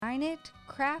design it,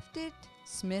 craft it,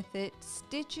 smith it,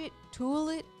 stitch it, tool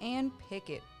it, and pick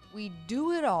it. We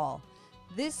do it all.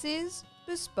 This is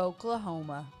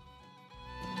Bespokelahoma.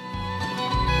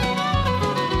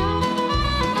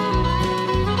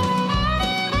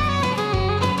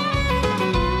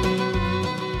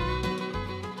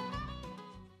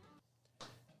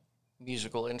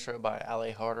 Musical intro by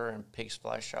Allie Harder and Pig's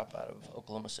Fly Shop out of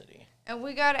Oklahoma City. And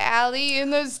we got Allie in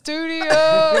the studio.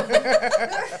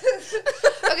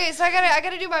 Okay, so I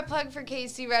gotta do my plug for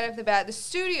KC right off the bat. The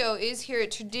studio is here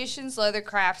at Traditions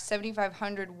Leathercraft,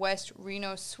 7500 West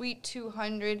Reno, Suite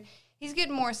 200. He's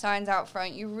getting more signs out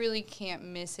front. You really can't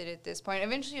miss it at this point.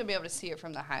 Eventually, you'll be able to see it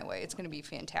from the highway. It's going to be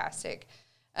fantastic.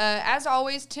 As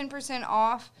always, 10%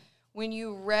 off when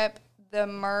you rep the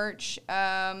merch,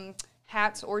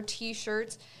 hats or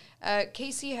T-shirts.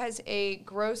 Casey has a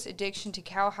gross addiction to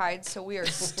cowhide, so we are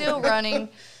still running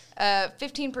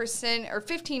 15% or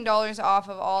 $15 off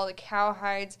of all the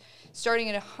cowhides, starting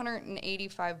at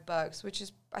 $185, which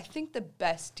is, I think, the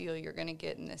best deal you're going to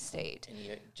get in this state. And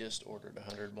you just ordered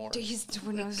 100 more.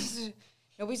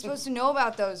 Nobody's supposed to know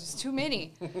about those. It's too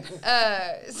many.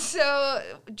 So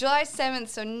July 7th,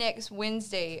 so next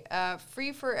Wednesday,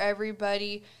 free for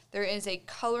everybody. There is a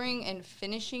coloring and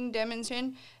finishing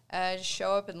demonstration. Just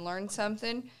show up and learn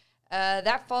something.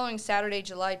 That following Saturday,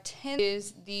 July 10th,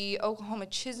 is the Oklahoma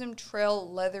Chisholm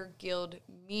Trail Leather Guild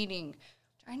meeting.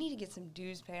 I need to get some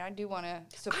dues paid. I do want to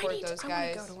support those guys. I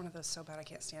want to go to one of those so bad. I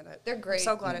can't stand it. They're great. I'm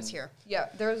so glad it's here. Yeah,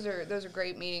 those are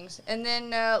great meetings. And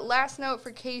then last note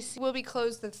for Casey, we'll be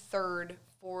closed the 3rd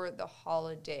for the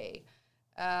holiday.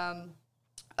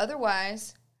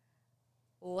 Otherwise,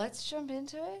 let's jump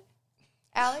into it.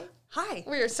 Allie? Hi.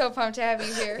 We are so pumped to have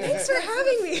you here. Thanks for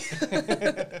having me.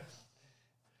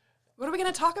 What are we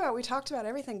going to talk about? We talked about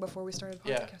everything before we started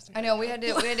podcasting. I know we had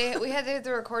to hit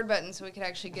the record button so we could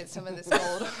actually get some of this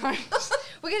gold.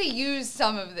 We got to use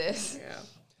some of this. Yeah.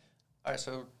 All right,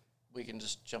 so we can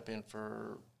just jump in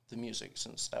for the music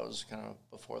since that was kind of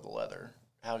before the leather.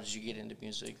 How did you get into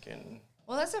music? And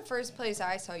well, that's the first place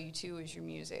I saw you too, was your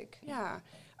music. Yeah.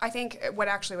 I think what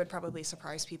actually would probably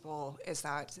surprise people is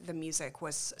that the music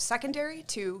was secondary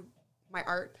to my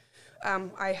art.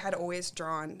 I had always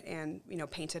drawn and,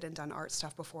 painted and done art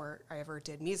stuff before I ever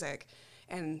did music.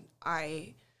 And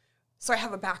so I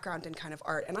have a background in kind of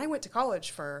art. And I went to college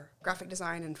for graphic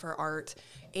design and for art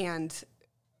and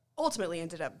ultimately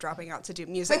ended up dropping out to do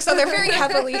music. So they're very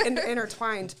heavily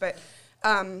intertwined. But,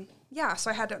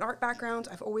 so I had an art background.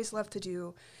 I've always loved to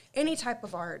do any type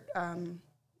of art,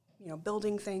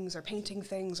 building things or painting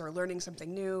things or learning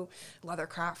something new,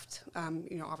 leathercraft,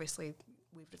 obviously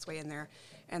weaved its way in there.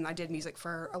 And I did music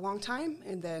for a long time.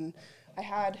 And then I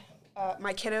had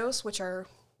my kiddos, which are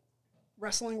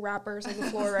wrestling rappers on the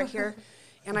floor right here.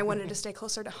 And I wanted to stay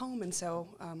closer to home. And so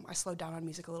I slowed down on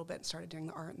music a little bit and started doing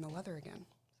the art and the leather again.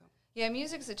 So. Yeah,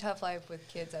 music's a tough life with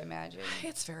kids, I imagine.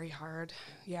 It's very hard.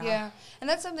 Yeah. Yeah. And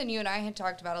that's something you and I had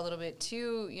talked about a little bit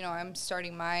too. I'm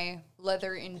starting my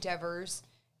leather endeavors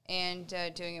and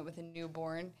doing it with a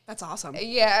newborn. That's awesome.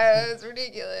 Yeah, it's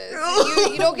ridiculous.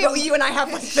 You don't get you and I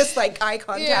have this eye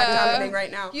contact happening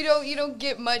right now. You don't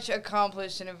get much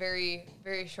accomplished in a very,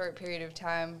 very short period of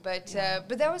time. But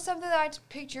that was something that I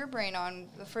picked your brain on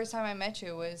the first time I met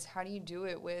you, was how do you do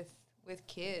it with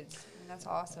kids? And that's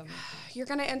awesome. You're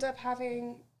going to end up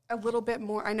having a little bit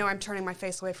more. I know I'm turning my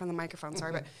face away from the microphone,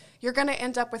 sorry, but you're going to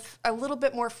end up with a little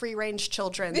bit more free-range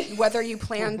children, whether you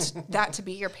planned that to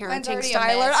be your parenting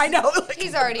style or I know.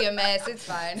 He's already a mess. It's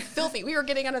fine. Filthy. We were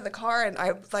getting out of the car, and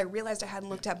I realized I hadn't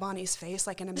looked at Bonnie's face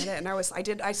in a minute,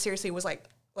 and I seriously was like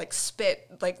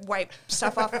spit, wipe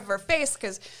stuff off of her face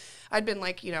because I'd been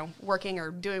working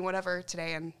or doing whatever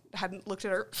today and hadn't looked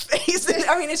at her face.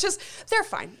 And, it's just, they're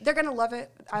fine. They're going to love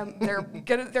it. They're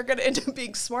gonna end up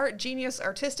being smart, genius,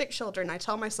 artistic children. I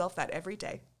tell myself that every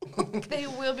day. They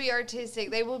will be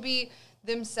artistic. They will be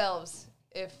themselves,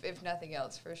 if nothing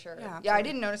else, for sure. Yeah, I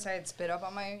didn't notice I had spit up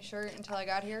on my shirt until I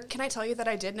got here. Can I tell you that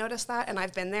I did notice that, and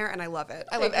I've been there, and I love it.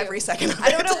 I love every second of it.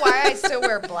 I don't know why I still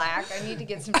wear black. I need to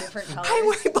get some different colors. I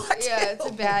wear black too. Yeah,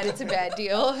 it's a bad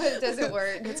deal. It doesn't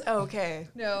work. It's okay.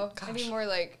 No, I need more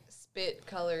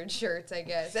spit-colored shirts, I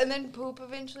guess. And then poop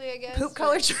eventually, I guess.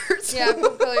 Poop-colored shirts. Yeah,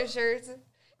 poop-colored shirts.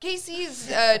 Casey's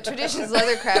Traditions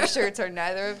Leathercraft shirts are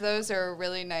neither of those. Are a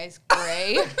really nice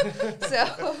gray.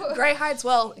 So gray hides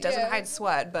well. It doesn't hide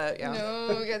sweat, but yeah.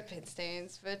 No, we got pit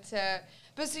stains. But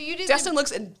so you did. Justin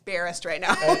looks embarrassed right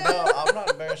now. Oh no, I'm not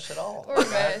embarrassed at all. Or a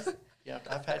mess. Yeah,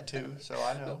 I've had two, so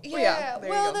I know. Yeah,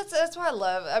 well, that's why I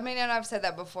love. And I've said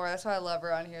that before. That's why I love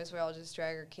around here is we all just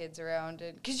drag our kids around,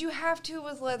 and because you have to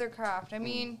with leathercraft.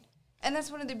 And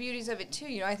that's one of the beauties of it too.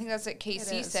 You know, I think that's what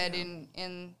KC said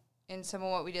in some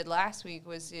of what we did last week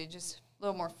was just a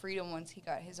little more freedom once he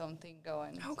got his own thing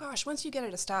going. Oh gosh, once you get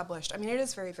it established, I mean, it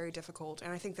is very, very difficult.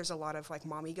 And I think there's a lot of like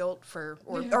mommy guilt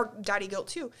or daddy guilt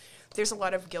too. There's a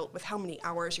lot of guilt with how many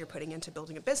hours you're putting into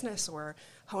building a business or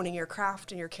honing your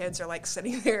craft, and your kids are like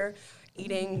sitting there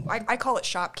eating, I call it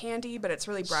shop candy, but it's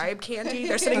really bribe candy.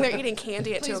 They're sitting there eating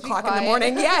candy at 2 o'clock in the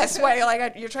morning. Yes, while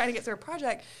like you're trying to get through a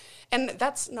project. And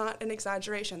that's not an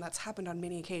exaggeration. That's happened on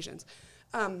many occasions.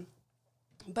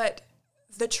 But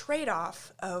the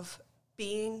trade-off of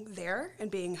being there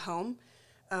and being home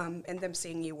and them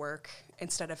seeing you work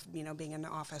instead of, you know, being in the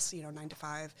office, you know, 9 to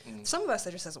 5. Some of us,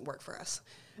 that just doesn't work for us.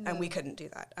 And we couldn't do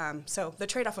that. So the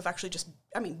trade-off of actually just,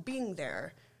 being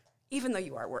there, even though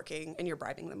you are working and you're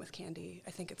bribing them with candy,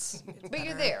 I think it's but better.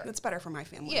 You're there. It's better for my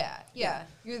family. Yeah.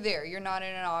 You're there. You're not in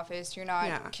an office. You're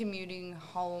not commuting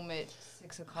home at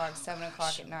 6 o'clock, 7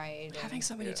 o'clock at night. Having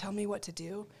somebody tell me what to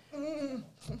do.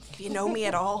 If you know me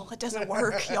at all, it doesn't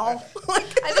work, y'all. I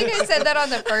think I said that on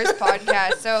the first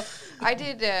podcast. So I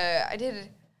did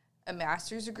a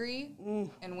master's degree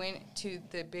and went to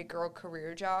the big girl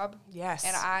career job. Yes.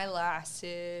 And I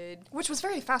lasted... Which was a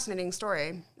very fascinating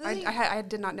story. I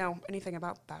did not know anything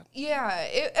about that. Yeah.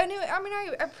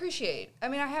 I appreciate. I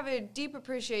have a deep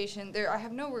appreciation. I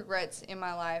have no regrets in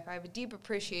my life. I have a deep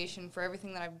appreciation for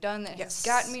everything that I've done that has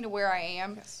gotten me to where I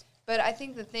am. Yes. But I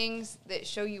think the things that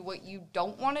show you what you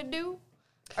don't want to do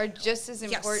are just as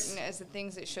important as the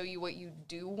things that show you what you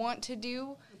do want to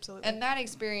do. Absolutely. And that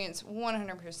experience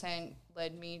 100%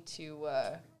 led me to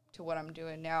what I'm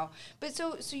doing now. But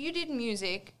so you did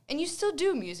music, and you still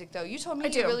do music, though. You told me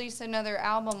you released another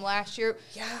album last year.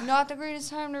 Yeah. Not the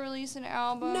greatest time to release an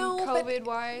album,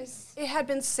 COVID-wise. It had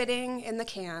been sitting in the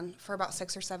can for about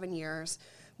 6 or 7 years.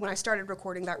 When I started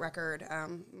recording that record,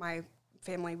 my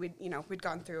family, we'd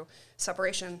gone through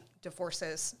separation,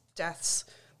 divorces, deaths,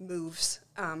 moves.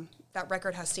 That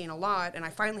record has seen a lot, and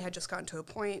I finally had just gotten to a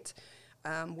point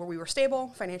where we were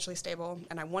financially stable,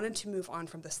 and I wanted to move on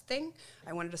from this thing.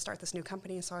 I wanted to start this new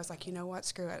company, so I was like, you know what,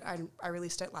 screw it. I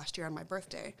released it last year on my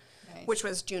birthday, which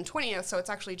was June 20th, so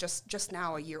it's actually just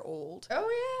now a year old.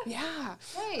 Oh, yeah. Yeah.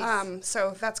 Nice.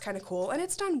 So that's kind of cool, and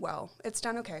it's done well. It's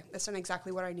done okay. It's done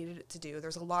exactly what I needed it to do.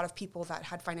 There's a lot of people that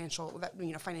had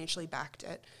financially backed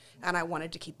it, and I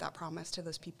wanted to keep that promise to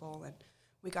those people, and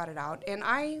we got it out, and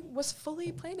I was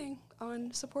fully planning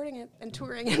on supporting it and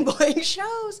touring and playing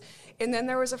shows, and then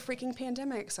there was a freaking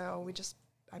pandemic, so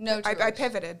I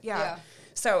pivoted, yeah.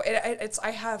 So I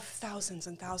have thousands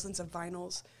and thousands of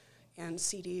vinyls and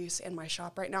CDs in my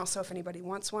shop right now, so if anybody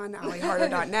wants one,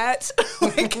 AllieHarder.net,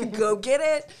 go get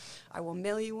it. I will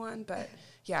mail you one, but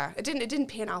yeah, it didn't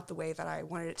pan out the way that I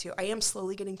wanted it to. I am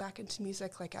slowly getting back into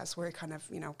music, like as we're kind of,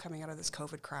 coming out of this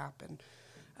COVID crap, and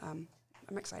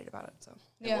I'm excited about it. So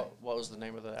yeah. What was the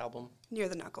name of the album? Near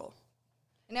the Knuckle.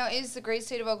 Now, is the Great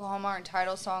State of Oklahoma our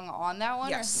title song on that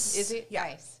one? Yes. Is it? Yeah.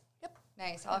 Nice. Yep.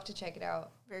 Nice. I'll have to check it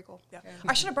out. Very cool. Yeah.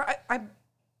 I should have brought.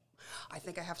 I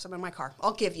think I have some in my car.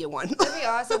 I'll give you one. That'd be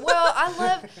awesome. Well,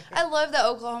 I love the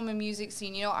Oklahoma music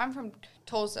scene. I'm from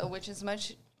Tulsa, which as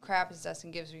much crap as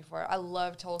Dustin gives me for it, I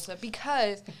love Tulsa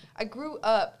because I grew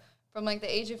up from like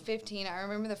the age of 15. I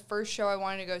remember the first show I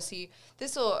wanted to go see.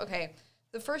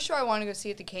 The first show I wanted to go see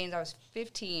at the Canes, I was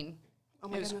 15. Oh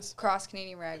my goodness. Cross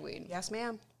Canadian Ragweed. Yes,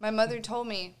 ma'am. My mother told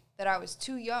me that I was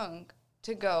too young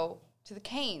to go to the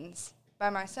Canes by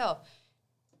myself.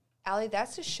 Allie,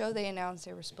 that's the show they announced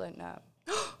they were splitting up.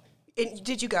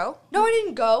 Did you go? No, I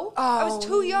didn't go. I was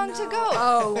too young to go.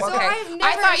 Oh, okay. So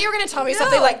I thought you were going to tell me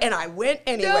something like, and I went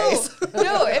anyways.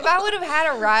 No, if I would have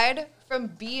had a ride from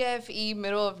BFE,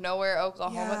 middle of nowhere,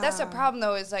 Oklahoma. That's the problem,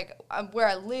 though, is like where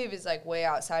I live is like way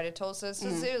outside of Tulsa. So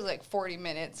it was like 40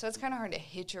 minutes. So it's kind of hard to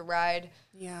hitch a ride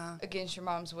against your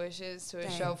mom's wishes to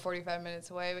a show 45 minutes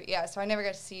away. But yeah, so I never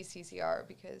got to see CCR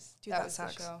because that was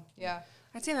sucks. the show. Yeah.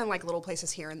 I've seen them like little places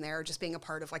here and there, just being a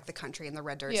part of like the country and the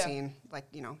red dirt scene. Like,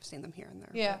 seen them here and there.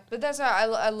 Yeah, but that's why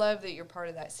I love that you're part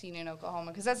of that scene in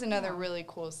Oklahoma because that's another really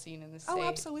cool scene in the state. Oh,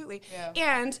 absolutely.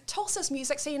 Yeah. And Tulsa's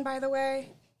music scene, by the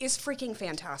way, is freaking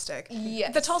fantastic.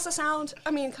 Yes. The Tulsa sound,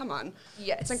 come on.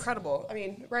 Yes. It's incredible.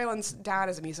 Ryland's dad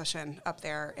is a musician up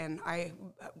there, and I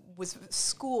was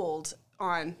schooled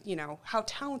on, how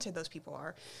talented those people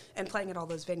are and playing at all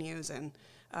those venues. And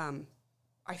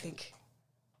I think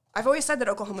I've always said that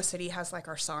Oklahoma City has like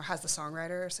has the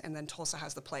songwriters, and then Tulsa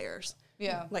has the players.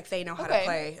 Yeah. Like they know how to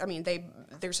play.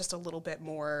 There's just a little bit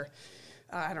more,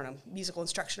 musical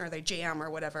instruction, or they jam or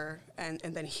whatever. And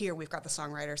then here we've got the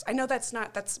songwriters. I know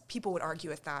people would argue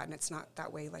with that, and it's not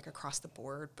that way like across the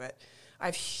board, but I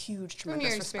have huge, From tremendous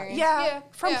your respect. experience. Yeah, Yeah,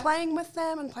 from yeah. playing with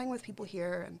them and playing with people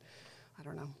here, and I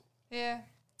don't know. Yeah.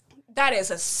 That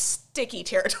is a sticky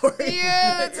territory.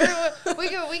 Yeah, that's we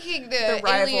could alienate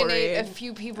rivalry. a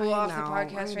few people I off the know,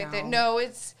 podcast I right there. know. No,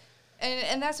 it's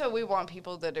and that's what we want,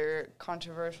 people that are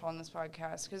controversial on this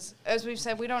podcast, because as we've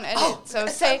said, we don't edit. So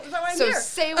say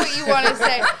what you want to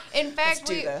say. In fact,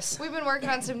 do this. we've been working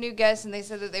on some new guests, and they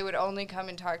said that they would only come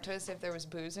and talk to us if there was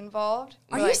booze involved.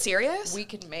 Are We're you serious? We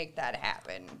can make that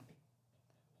happen.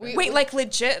 Wait, like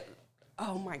legit?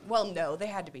 Oh my! Well, no, they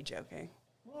had to be joking.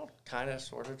 Well, kind of,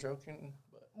 sort of joking.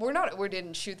 But we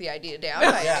didn't shoot the idea down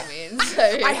by any means.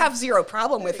 I have zero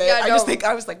problem with it. Yeah, I just no. think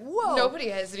I was like, whoa. Nobody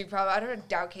has any problem. I don't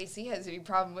doubt Casey has any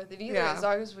problem with it either. Yeah. As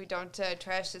long as we don't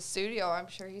trash the studio, I'm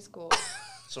sure he's cool.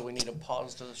 so we need to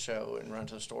pause to the show and run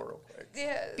to the store real quick.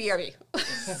 Yeah. BRB.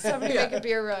 Somebody make a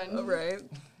beer run. Right.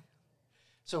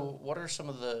 So what are some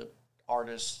of the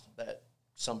artists that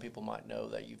some people might know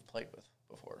that you've played with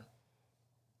before?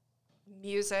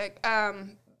 Music.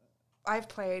 I've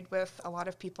played with a lot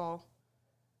of people.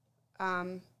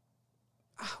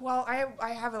 Well, I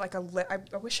have like a list.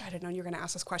 I wish I had known you were going to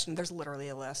ask this question. There's literally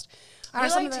a list. I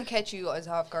Some like of to catch you as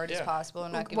off guard as Yeah. possible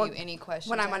and not give Well, you any questions.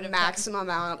 when I'm ahead on of time. maximum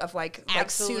amount of like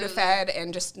Absolutely. Sudafed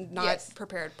and just not Yes.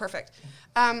 prepared. Perfect.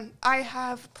 I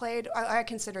have played. I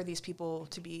consider these people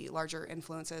to be larger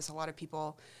influences. A lot of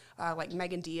people, like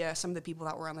Megan Dia, some of the people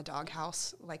that were on the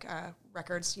Doghouse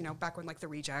records. You know, back when like the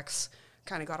Rejects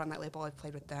kind of got on that label. I've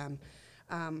played with them.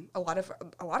 A lot of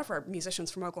our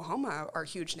musicians from Oklahoma are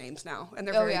huge names now, and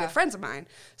they're very yeah. good friends of mine.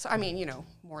 So I mean, you know,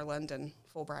 Moreland and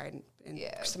Fulbright and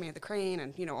Yeah. Samantha Crane,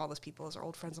 and you know, all those people are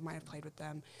old friends of mine. I've played with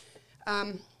them.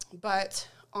 But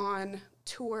on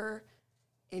tour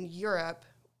in Europe,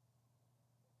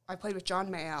 I played with John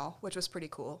Mayall, which was pretty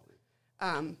cool.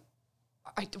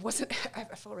 I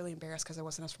felt really embarrassed because I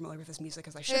wasn't as familiar with his music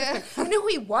as I should have been. I knew who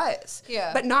he was,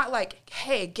 Yeah. but not like,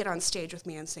 hey, get on stage with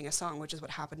me and sing a song, which is what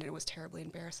happened, and it was terribly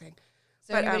embarrassing. Is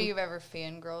there But, anybody you've ever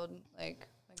fangirled, like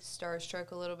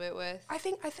starstruck a little bit with? I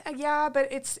think, yeah, but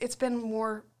it's been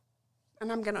more,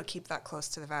 and I'm gonna keep that close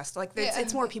to the vest. Like,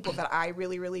 it's more people that I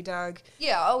really, really dug.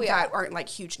 Yeah. Oh yeah. That aren't like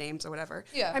huge names or whatever.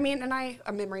 Yeah. I mean, and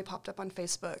a memory popped up on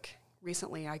Facebook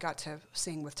recently. I got to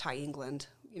sing with Ty England,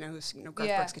 you know, who's Garth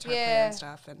Yeah. Brooks guitar player Yeah. and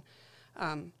stuff,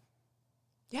 and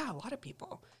yeah, a lot of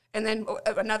people. And then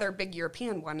another big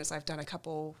European one is I've done a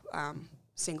couple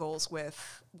singles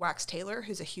with Wax Taylor,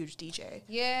 who's a huge DJ.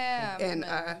 Yeah. And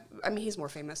I mean, he's more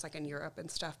famous like in Europe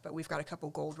and stuff, but we've got a couple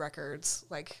gold records,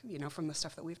 like, you know, from the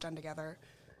stuff that we've done together.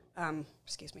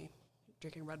 Excuse me,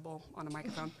 drinking Red Bull on a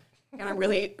microphone. And I'm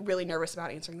really, really nervous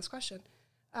about answering this question.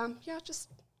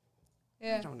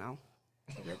 Yeah, I don't know.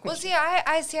 Well, see,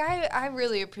 I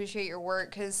really appreciate your work,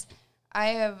 because I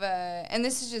have, and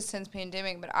this is just since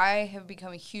pandemic, but I have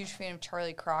become a huge fan of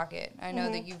Charlie Crockett. I know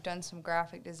that you've done some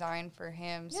graphic design for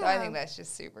him, so I Yeah. think that's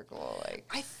just super cool. Like,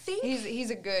 I think.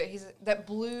 he's that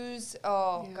blues.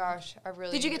 Oh gosh, I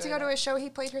really. Did you get to enjoy go to that. a show he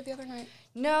played here the other night?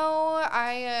 No,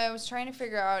 I was trying to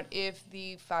figure out if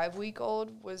the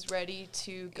 5-week-old was ready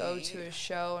to go to a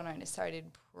show, and I decided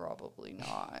probably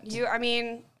not. I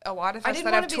mean, a lot of I us didn't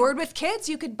that wanna have be- toured with kids,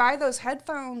 you could buy those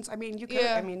headphones. I mean, you could.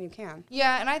 Yeah. I mean, you can.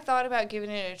 Yeah, and I thought about giving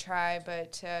it a try,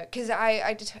 but because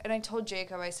I told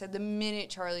Jacob, I said the minute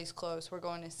Charlie's close, we're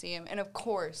going to see him, and of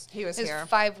course He was it's here.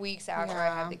 5 weeks after I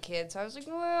Yeah. had the kids, so I was like,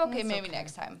 well, okay, That's maybe okay.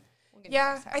 next time. We'll get it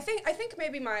Yeah, next time. I think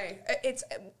maybe it's.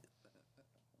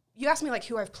 You asked me like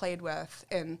who I've played with,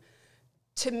 and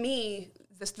to me,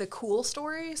 the cool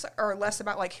stories are less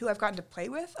about like who I've gotten to play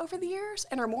with over the years,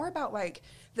 and are more about like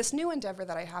this new endeavor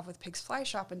that I have with Pig's Fly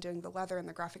Shop and doing the leather and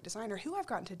the graphic designer, who I've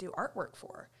gotten to do artwork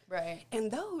for. Right. And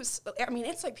those, I mean,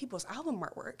 it's like people's album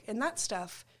artwork, and that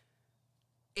stuff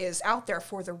is out there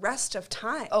for the rest of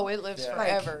time. Oh, it lives Yeah.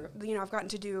 Like, forever. you know, I've gotten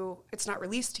to do, it's not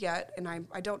released yet, and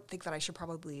I don't think that I should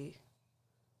probably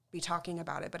be talking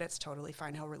about it, but it's totally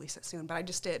fine. He'll release it soon. But I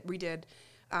just redid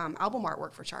album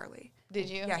artwork for Charlie. Did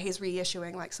you? Yeah, he's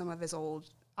reissuing like some of his old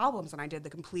albums, and I did the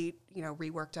complete, you know,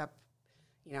 reworked up,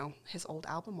 you know, his old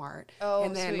album art. Oh,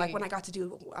 and then like sweet. when I got to do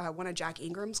one of Jack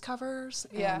Ingram's covers,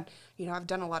 Yeah. and you know, I've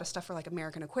done a lot of stuff for like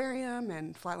American Aquarium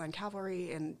and Flatland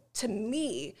Cavalry, and to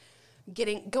me,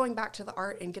 going back to the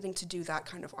art and getting to do that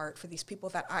kind of art for these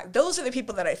people those are the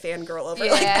people that I fangirl over.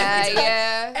 Like, Yeah,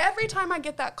 yeah. every time I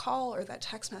get that call or that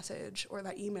text message or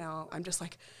that email, I'm just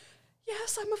like,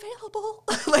 yes, I'm available.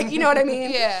 Like, you know what I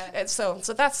mean? Yeah. And so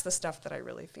that's the stuff that I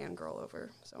really fangirl over.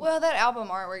 So. Well, that album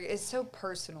artwork is so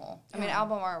personal. I mean,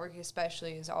 album artwork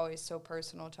especially is always so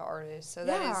personal to artists. So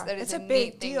that is it's a a neat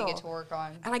big thing deal to get to work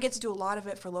on. And I get to do a lot of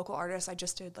it for local artists. I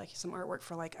just did like some artwork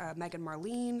for like Megan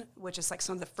Marlene, which is like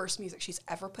some of the first music she's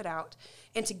ever put out.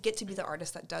 And to get to be the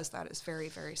artist that does that is very,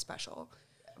 very special.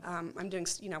 I'm doing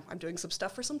some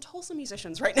stuff for some Tulsa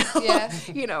musicians right now. Yeah.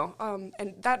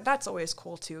 And that's always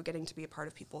cool too. Getting to be a part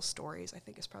of people's stories, I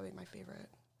think, is probably my favorite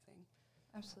thing.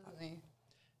 Absolutely.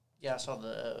 Yeah, I saw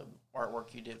the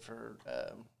artwork you did for.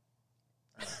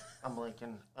 I'm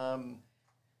blinking.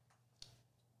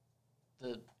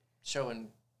 The show in.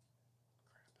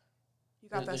 You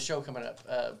got The this. show coming up,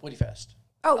 Woody Fest.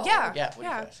 Oh yeah, Yeah, Woody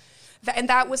Fest. And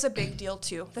that was a big deal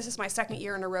too. This is my second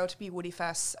year in a row to be Woody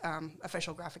Fest's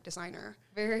official graphic designer.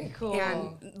 Very cool.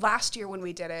 And last year when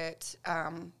we did it,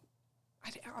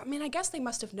 I guess they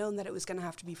must have known that it was going to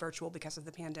have to be virtual because of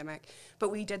the pandemic, but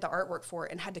we did the artwork for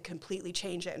it and had to completely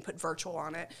change it and put virtual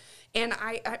on it. And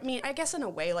I guess in a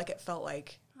way, like, it felt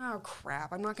like, oh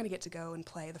crap, I'm not going to get to go and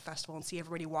play the festival and see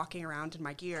everybody walking around in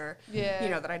my gear,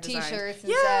 that I designed. T-shirts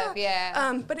and stuff,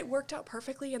 yeah. But it worked out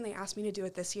perfectly, and they asked me to do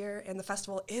it this year, and the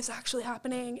festival is actually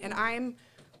happening, and I'm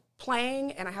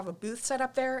playing, and I have a booth set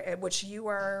up there, which you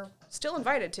are still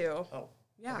invited to. Oh,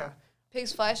 yeah. okay.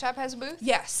 Pig's Fly Shop has a booth?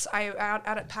 Yes, out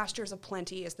at Pastures of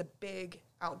Plenty is the big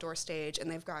outdoor stage,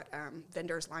 and they've got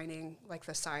vendors lining like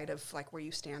the side of like where you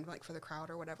stand like for the crowd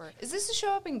or whatever. Is this a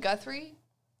show up in Guthrie?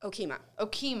 Okemah.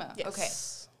 Okemah, Yes.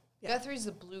 okay. Yeah. Guthrie's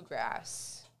the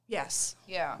bluegrass. Yes.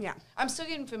 Yeah. Yeah. I'm still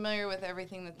getting familiar with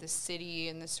everything that the city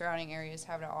and the surrounding areas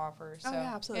have to offer. So. Oh,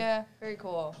 yeah, absolutely. Yeah, very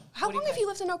cool. How What do long have you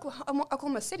lived in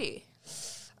Oklahoma City?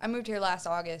 I moved here last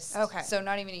August. Okay. So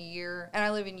not even a year. And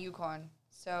I live in Yukon.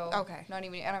 So Okay. not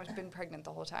even, and I've been pregnant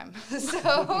the whole time. So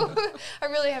I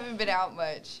really haven't been out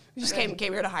much. You just came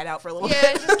here to hide out for a little Yeah,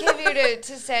 I bit. just came here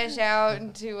to stash out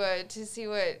and to see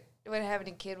what having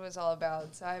a kid was all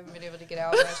about. So I haven't been able to get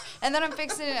out much. And then I'm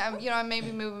fixing it. I'm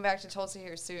maybe moving back to Tulsa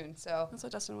here soon. So That's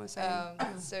what Dustin was saying.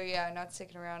 so yeah, not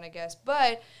sticking around, I guess.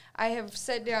 But I have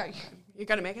said down. You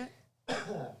gonna make it?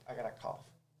 I got a cough.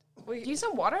 Do you need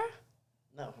some water?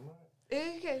 No, I'm not.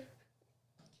 Okay.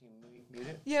 Can you mute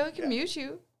it? Yeah, we can mute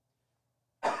you.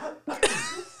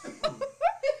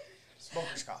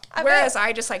 Smoker's cough. Whereas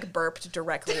I just like burped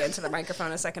directly into the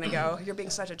microphone a second ago. You're being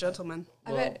such a gentleman.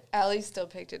 I bet Allie still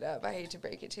picked it up. I hate to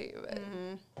break it to you, but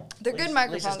they're good At least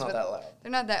microphones. it's not but that loud.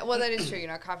 They're not that. Well, that is true. You're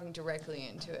not coughing directly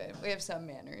into it. We have some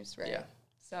manners, right? Yeah.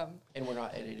 Some. And we're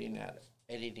not editing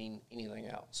anything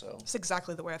out, so. It's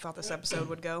exactly the way I thought this episode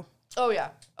would go. Oh yeah.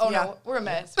 Oh Yeah. no, we're a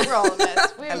mess. We're all a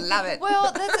mess. I love it.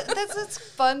 Well, that's what's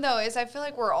fun though is I feel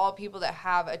like we're all people that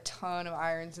have a ton of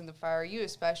irons in the fire. You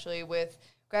especially with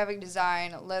graphic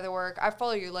design, leatherwork. I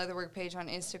follow your leatherwork page on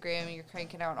Instagram, and you're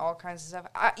cranking out all kinds of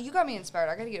stuff. You got me inspired.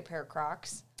 I got to get a pair of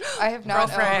Crocs. I have not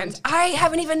Girlfriend, owned. I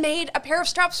haven't even made a pair of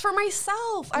straps for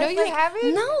myself. No, you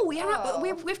haven't? No, we haven't. Oh.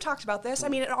 We've talked about this. I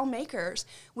mean, at All Makers,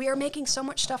 we are making so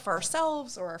much stuff for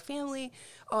ourselves or our family,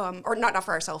 or not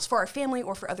for ourselves, for our family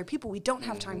or for other people. We don't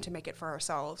have time to make it for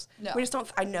ourselves. No. We just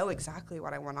don't. I know exactly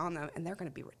what I want on them, and they're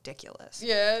going to be ridiculous.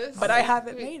 Yes. But I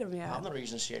haven't made them yet. I'm the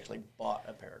reason she actually bought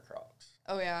a pair of Crocs.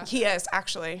 Oh yeah. He is,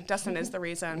 actually. Dustin is the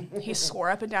reason. He swore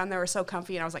up and down they were so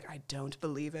comfy, and I was like, I don't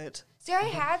believe it. See, I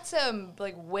had some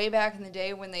like way back in the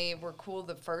day when they were cool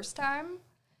the first time,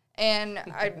 and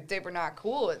they were not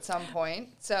cool at some point.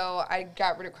 So I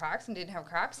got rid of Crocs and didn't have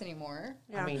Crocs anymore.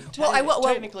 Yeah. I mean, Well,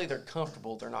 technically they're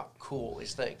comfortable. They're not cool.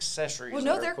 It's the accessories. Well,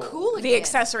 no, that are they're cool. cool again. The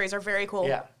accessories are very cool.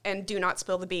 Yeah. And do not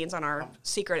spill the beans on our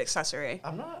secret accessory.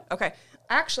 I'm not. Okay.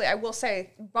 Actually, I will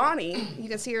say, Bonnie, you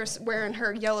can see her wearing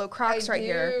her yellow Crocs right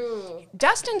here.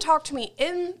 Dustin talked me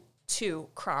into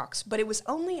Crocs, but it was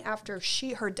only after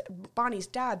Bonnie's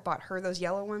dad bought her those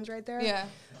yellow ones right there. Yeah.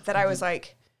 That I was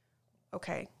like,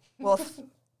 okay, well, if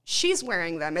she's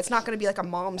wearing them, it's not going to be like a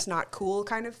mom's not cool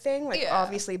kind of thing. Like, Yeah.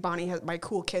 obviously, my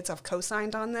cool kids have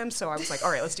co-signed on them, so I was like,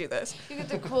 all right, let's do this. You get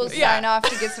the cool Yeah. sign off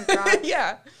to get some Crocs.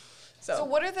 Yeah. So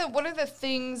what are the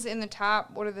things in the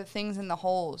top? What are the things in the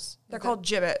holes? They're called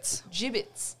gibbets.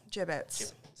 gibbets.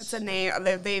 Gibbets. It's a name.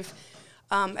 They've.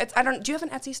 I don't. Do you have an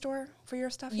Etsy store for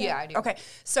your stuff? Yeah, yet? I do. Okay,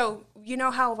 so you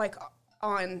know how like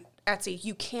on Etsy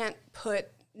you can't put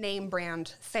name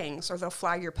brand things or they'll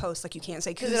flag your post, like you can't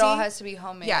say koozie. Because it all has to be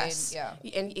homemade. Yes. Yeah.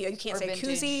 And you can't Or say vintage.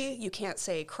 koozie. You can't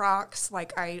say Crocs.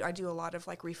 Like I do a lot of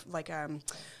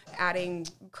adding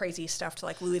crazy stuff to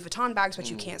like Louis Vuitton bags, but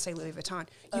you can't say Louis Vuitton.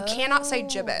 You cannot say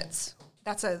gibbets.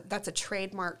 That's a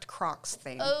trademarked Crocs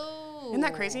thing. Oh. Isn't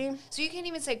that crazy? So you can't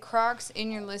even say Crocs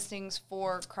in your listings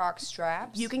for Croc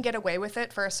straps? You can get away with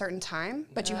it for a certain time,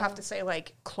 but you have to say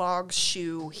like clogs,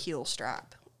 shoe, heel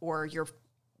strap, or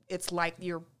it's like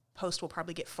your post will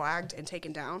probably get flagged and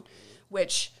taken down,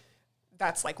 which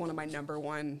that's like one of my number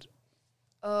one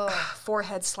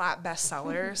forehead slap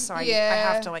bestsellers. So I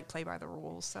have to like play by the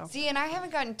rules. So see, and I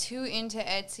haven't gotten too into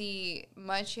Etsy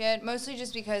much yet, mostly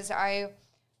just because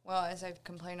as I've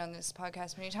complained on this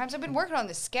podcast many times, I've been working on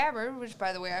this scabbard, which,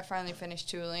 by the way, I finally finished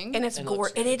tooling. And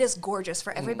it is gorgeous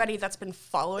for everybody that's been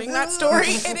following that story.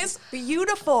 It is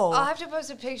beautiful. I'll have to post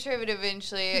a picture of it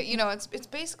eventually. You know, it's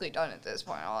basically done at this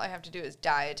point. All I have to do is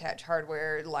die attach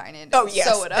hardware, line it, and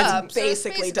sew it up. It's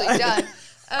basically done.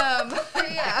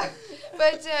 Yeah.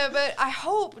 But I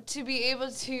hope to be able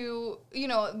to,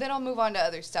 then I'll move on to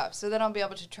other stuff. So then I'll be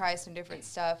able to try some different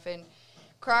stuff. And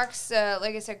Crocs,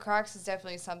 like I said, Crocs is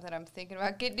definitely something I'm thinking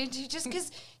about getting into just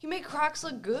because you make Crocs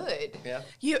look good. Yeah.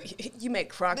 You make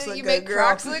Crocs look good, You make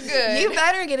Crocs look good. You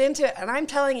better get into it. And I'm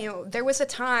telling you, there was a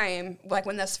time, like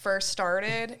when this first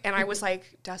started, and I was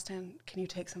like, Dustin, can you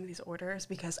take some of these orders?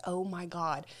 Because, oh my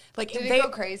God. Like, Did it go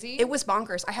crazy? It was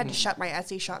bonkers. I had to shut my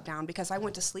Etsy shop down because I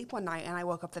went to sleep one night and I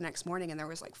woke up the next morning and there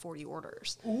was like 40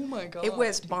 orders. Oh my God. It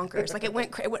was bonkers. Like it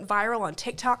went viral on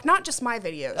TikTok, not just my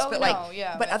videos,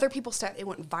 but other people's stuff.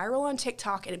 It went viral on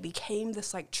TikTok and it became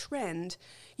this like trend.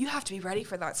 You have to be ready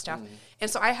for that stuff. And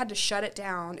so I had to shut it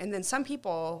down. And then some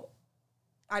people,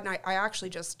 I actually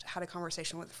just had a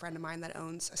conversation with a friend of mine that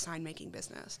owns a sign making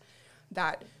business,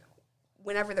 that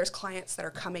whenever there's clients that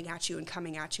are coming at you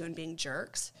and being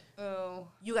jerks,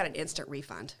 you got an instant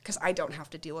refund because I don't have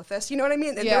to deal with this. You know what I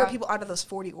mean? And there were people out of those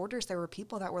 40 orders, there were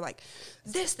people that were like,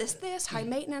 this, high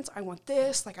maintenance, I want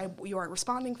this, like you aren't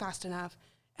responding fast enough.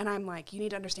 And I'm like, you need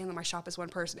to understand that my shop is one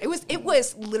person. It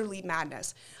was literally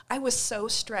madness. I was so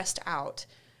stressed out.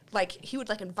 Like he would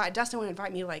like Dustin would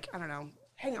invite me like, I don't know,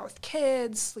 hang out with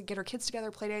kids, like get our kids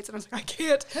together, play dates, and I was like, I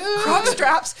can't. Croc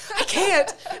straps, I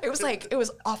can't. It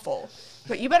was awful.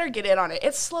 But you better get in on it.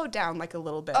 It's slowed down like a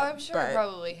little bit. Oh, I'm sure it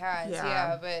probably has.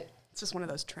 Yeah, but it's just one of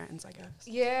those trends, I guess.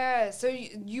 Yeah, so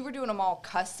you were doing them all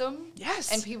custom?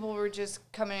 Yes. And people were just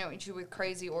coming at you with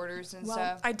crazy orders and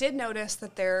stuff? I did notice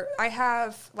that I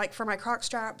have, like for my Croc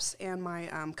straps and my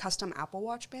custom Apple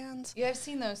Watch bands. Yeah, I've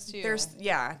seen those too.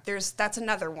 That's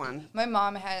another one. My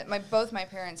mom both my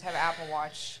parents have Apple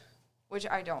Watch, which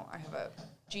I don't. I have a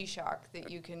G-Shock that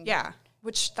you can... Yeah.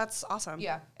 Which, that's awesome.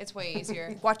 Yeah, it's way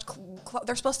easier. Watch.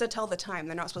 They're supposed to tell the time.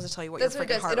 They're not supposed to tell you what your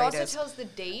freaking heart rate is. It also tells the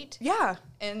date. Yeah.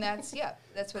 And that's what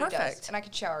Perfect. it does. And I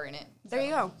could shower in it. There you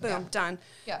go. Boom. Done.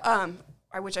 Yeah.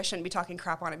 I shouldn't be talking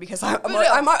crap on it because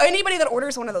anybody that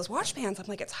orders one of those watch bands, I'm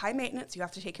like, it's high maintenance. You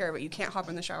have to take care of it. You can't hop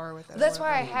in the shower with it. That's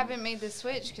why I haven't made the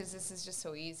switch because this is just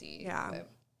so easy. Yeah. But.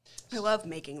 I love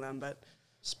making them, but.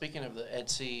 Speaking of the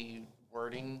Etsy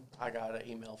wording, I got an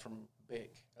email from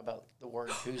Bic about the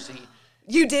word koozie.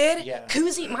 You did? Yeah.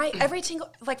 Koozie,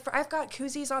 I've got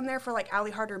koozies on there for like Ali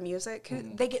Harder music.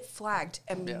 They get flagged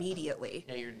immediately.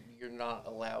 Yeah, you're not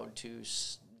allowed to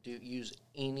use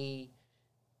any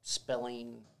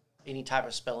type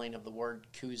of spelling of the word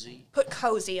koozie. Put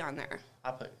cozy on there. I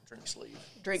put drink sleeve.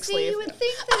 Sleeve. You would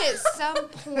think that at some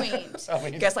point.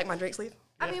 You guys like my drink sleeve?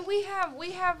 I mean, we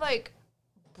have like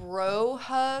bro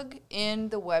hug in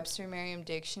the Webster Merriam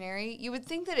Dictionary. You would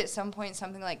think that at some point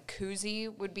something like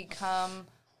koozie would become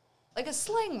like a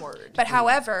slang word. But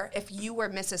however, if you were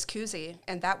Mrs. Koozie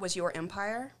and that was your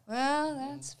empire, well,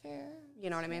 that's fair. You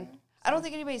know what I mean? I don't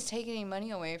think anybody's taking any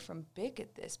money away from Bic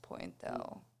at this point,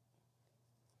 though.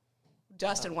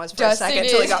 Dustin was for a second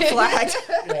until he got flagged.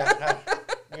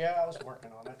 Yeah, I was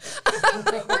working on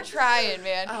it. We're trying,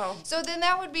 man. Oh. So then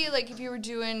that would be like if you were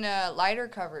doing lighter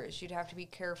covers, you'd have to be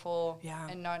careful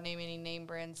and not name any name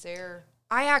brands there.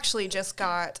 I actually just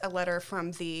got a letter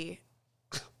from the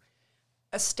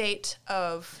estate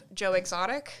of Joe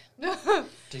Exotic.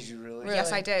 Did you really?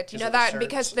 Yes, I did. You know that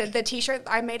because the T-shirt,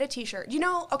 I made a T-shirt.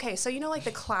 Like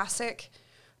the classic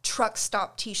truck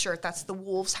stop T-shirt that's the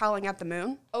wolves howling at the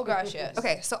moon. Oh gosh, yes.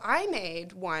 Okay, so I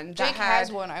made one. Jake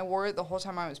has one. I wore it the whole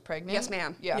time I was pregnant. Yes,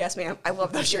 ma'am. Yeah. Yes, ma'am. I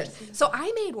love those shirts. So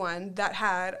I made one that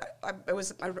had it was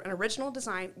an original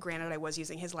design. Granted, I was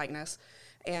using his likeness,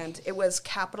 and it was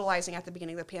capitalizing at the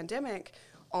beginning of the pandemic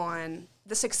on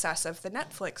the success of the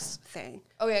Netflix thing.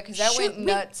 Oh yeah, because that went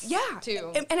nuts. Yeah,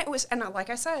 too. And like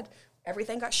I said,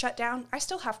 everything got shut down. I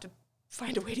still have to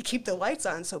find a way to keep the lights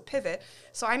on, so pivot.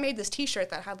 So I made this T-shirt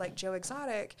that had like Joe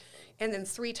Exotic and then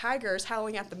 3 tigers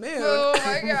howling at the moon. Oh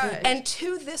my god. And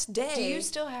to this day, do you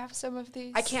still have some of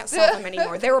these? I can't sell them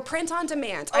anymore. They were print on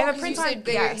demand. I have a print on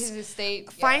his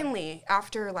estate. Finally,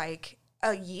 after like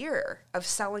a year of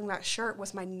selling that shirt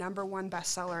was my number one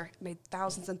bestseller, made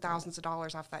thousands and thousands of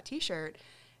dollars off that T-shirt.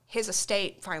 His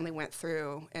estate finally went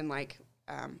through and like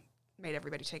made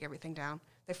everybody take everything down.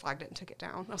 They flagged it and took it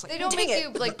down. I was like, They don't dang make it. you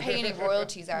like pay any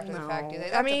royalties after the fact, do they? I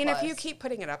That's a mean, if plus. you keep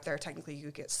putting it up there, technically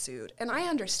you get sued. And I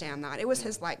understand that. It was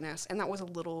his likeness, and that was a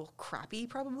little crappy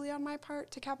probably on my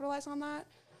part to capitalize on that.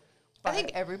 I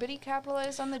think everybody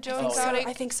capitalized on the Joe I think so. Exotic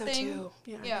I think so thing. too.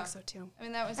 Yeah, I think so too. I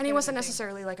mean, that was And he kind of wasn't the thing.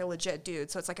 necessarily like a legit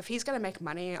dude. So it's like if he's going to make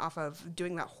money off of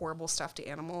doing that horrible stuff to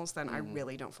animals, then I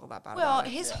really don't feel that bad Well, about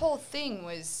it. his whole thing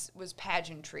was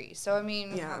pageantry. So I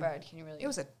mean, Yeah. how bad can you really? It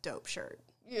was a dope shirt.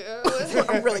 Yeah, it was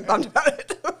I'm really bummed about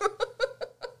it.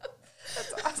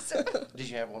 awesome. Did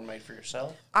you have one made for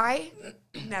yourself? I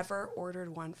never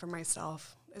ordered one for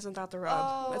myself. Isn't that the rub?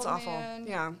 Oh, It's awful. man.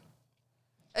 Yeah.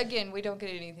 Again, we don't get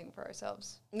anything for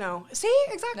ourselves. No. See,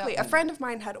 exactly. No. A friend of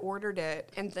mine had ordered it,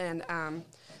 and then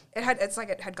it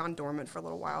had gone dormant for a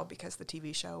little while because the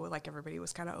TV show, like everybody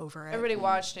was kind of over it. Everybody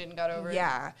watched it and got over it.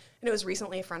 Yeah, and it was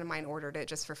recently a friend of mine ordered it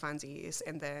just for funsies,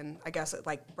 and then I guess it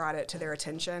like brought it to their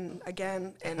attention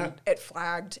again, and it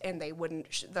flagged, and they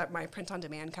wouldn't that my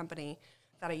print-on-demand company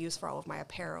that I use for all of my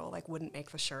apparel like wouldn't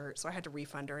make the shirt, so I had to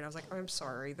refund her, and I was like, I'm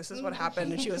sorry, this is what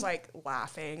happened, and she was like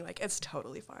laughing, like it's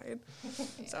totally fine,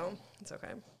 so it's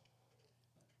okay.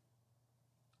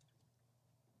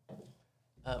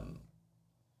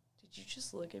 Did you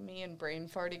just look at me and brain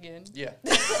fart again? Yeah.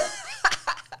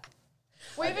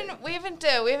 We haven't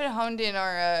honed in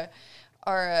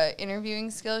our interviewing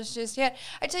skills just yet.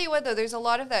 I tell you what though, there's a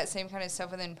lot of that same kind of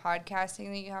stuff within podcasting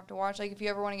that you have to watch. Like if you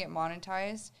ever want to get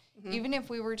monetized, even if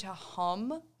we were to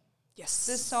hum Yes.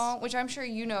 this song, which I'm sure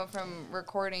you know from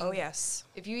recording. Oh yes.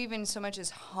 If you even so much as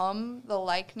hum the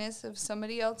likeness of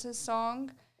somebody else's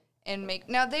song and make,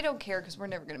 now they don't care because we're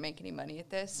never going to make any money at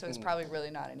this, so it's probably really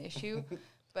not an issue.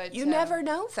 But You never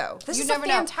know though. This you is never a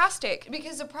know. fantastic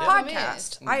because the problem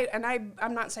podcast. is,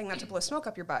 I'm not saying that to blow smoke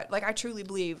up your butt. Like I truly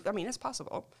believe. I mean, it's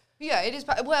possible. yeah, it is.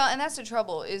 Well, and that's the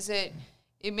trouble is that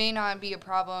it may not be a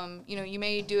problem. You know, you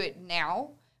may do it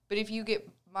now, but if you get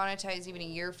monetized even a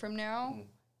year from now,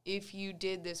 if you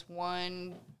did this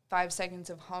 5 seconds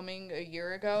of humming a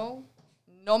year ago,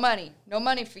 no money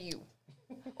for you,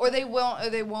 or they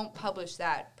won't publish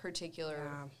that particular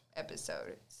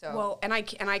episode. So Well, and I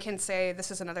can say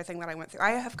this is another thing that I went through.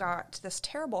 I have got this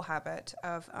terrible habit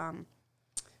of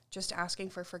just asking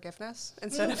for forgiveness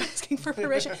instead of asking for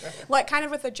permission. Like kind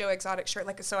of with the Joe Exotic shirt.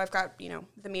 Like so, I've got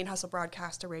the Mean Hustle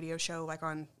broadcast, a radio show like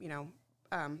on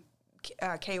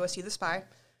KOSU The Spy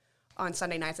on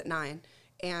Sunday nights at 9,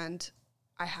 and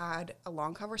I had a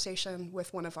long conversation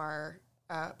with one of our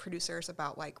producers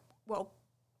about like, well,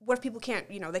 what if people can't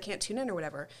they can't tune in or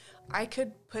whatever? I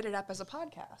could put it up as a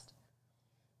podcast.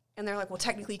 And they're like, well,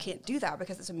 technically you can't do that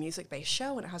because it's a music-based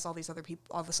show and it has all this other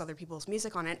people's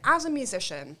music on it. And as a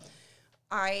musician,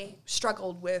 I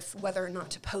struggled with whether or not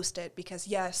to post it because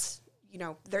yes,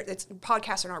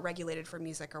 podcasts are not regulated for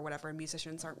music or whatever, and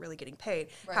musicians aren't really getting paid.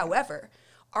 Right. However,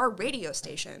 our radio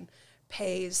station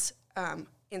pays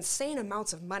insane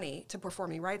amounts of money to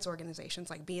performing rights organizations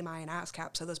like BMI and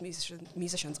ASCAP, so those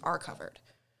musicians are covered.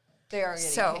 they are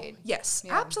getting paid. Yes,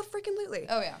 Yeah. absolutely.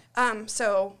 Oh yeah.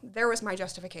 So there was my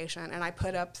justification, and I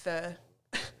put up the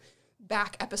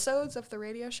back episodes of the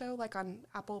radio show, like on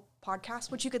Apple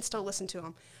Podcasts, which you can still listen to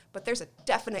them. But there's a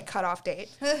definite cutoff date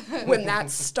when that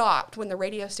stopped, when the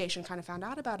radio station kind of found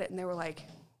out about it, and they were like,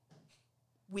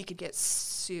 we could get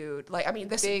sued. Like, I mean,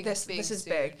 this is sued.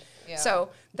 big. Yeah. So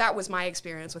that was my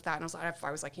experience with that, and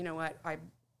I was like, you know what,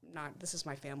 this is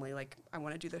my family. Like, I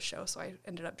want to do this show, so I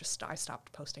ended up I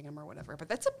stopped posting them or whatever. But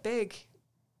that's a big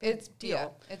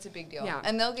deal. Yeah, it's a big deal. Yeah.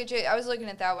 And they'll get you. I was looking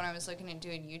at that when I was looking at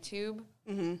doing YouTube,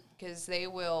 because they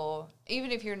will,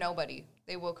 even if you're nobody,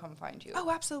 they will come find you. Oh,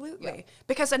 absolutely. Yeah.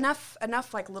 Because enough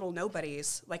like little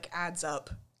nobodies like adds up.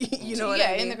 You know what yeah,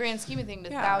 I mean? in the grand scheme of things,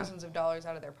 to Yeah. thousands of dollars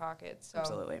out of their pockets. So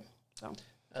Absolutely. So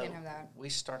can't have that. We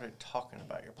started talking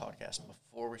about your podcast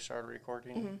before we started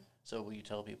recording. So will you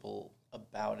tell people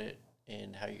about it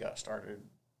and how you got started,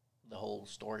 the whole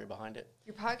story behind it?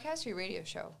 Your podcast or your radio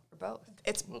show, or both?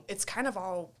 it's kind of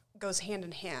all goes hand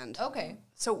in hand. Okay.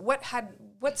 So what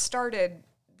started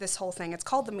this whole thing? It's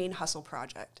called the Mean Hustle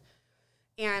Project,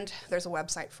 and there's a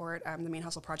website for it,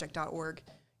 themeanhustleproject.org.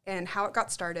 And how it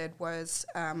got started was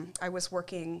I was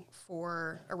working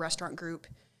for a restaurant group,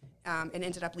 and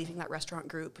ended up leaving that restaurant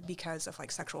group because of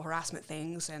like sexual harassment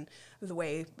things and the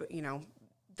way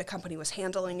the company was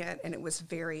handling it, and it was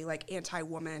very like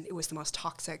anti-woman. It was the most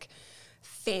toxic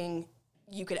thing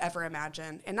you could ever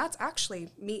imagine. And that's actually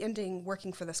me ending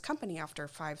working for this company after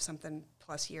 5-something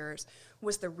plus years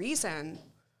was the reason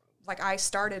like I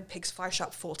started Pig's Fly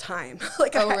Shop full time.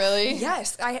 Like, Oh, really?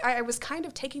 Yes. I was kind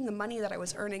of taking the money that I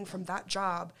was earning from that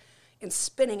job and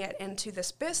spinning it into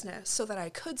this business so that I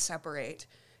could separate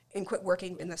and quit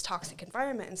working in this toxic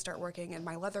environment and start working in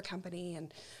my leather company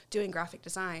and doing graphic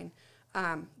design.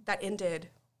 That ended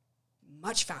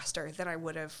much faster than I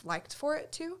would have liked for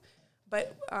it to,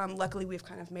 but luckily we've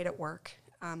kind of made it work.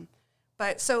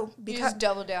 But so You because just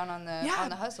double down on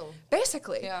the hustle.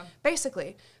 basically, Yeah.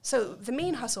 basically. So the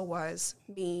main hustle was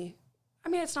me. I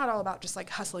mean, it's not all about just like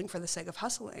hustling for the sake of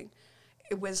hustling.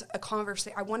 It was a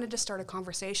conversation. I wanted to start a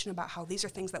conversation about how these are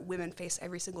things that women face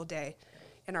every single day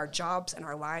in our jobs and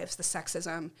our lives, the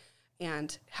sexism,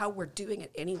 and how we're doing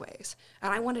it anyways.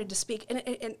 And I wanted to speak,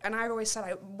 and I always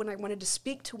said when I wanted to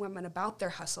speak to women about their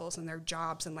hustles and their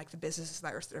jobs and like the businesses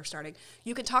that they're starting,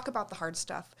 you can talk about the hard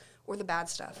stuff or the bad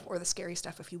stuff or the scary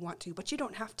stuff if you want to, but you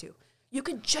don't have to. You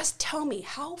could just tell me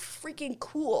how freaking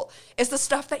cool is the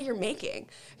stuff that you're making.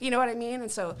 You know what I mean?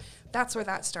 And so that's where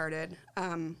that started.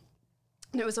 And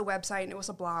it was a website and it was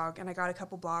a blog, and I got a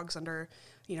couple blogs under,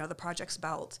 the project's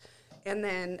belt. And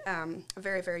then a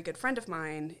very, very good friend of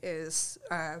mine is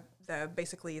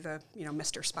basically the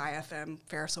Mr. Spy FM,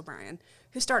 Ferris O'Brien,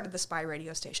 who started the Spy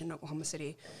radio station in Oklahoma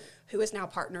City, who is now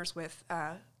partners with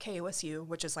KOSU,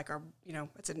 which is like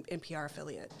it's an NPR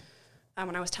affiliate.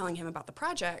 And I was telling him about the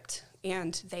project,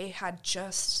 and they had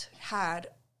just had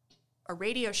a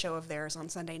radio show of theirs on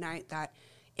Sunday night that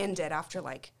ended after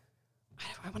I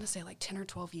want to say 10 or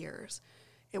 12 years.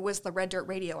 It was the Red Dirt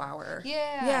Radio Hour.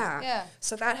 Yeah.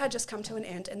 So that had just come to an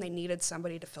end, and they needed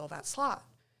somebody to fill that slot.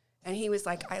 And he was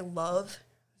like, I love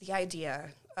the idea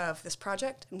of this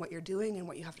project and what you're doing and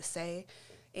what you have to say.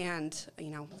 And,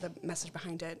 the message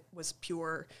behind it was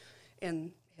pure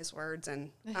in his words.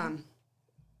 And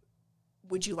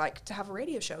would you like to have a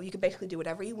radio show? You can basically do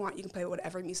whatever you want. You can play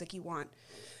whatever music you want.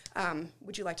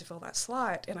 Would you like to fill that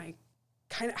slot? And I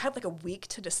kind of had a week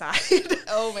to decide.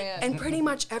 Oh, man. And pretty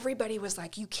much everybody was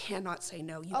like, you cannot say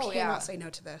no. You cannot say no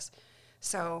to this.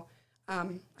 So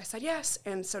I said yes.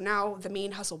 And so now the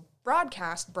Mean Hustle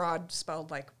broadcast, broad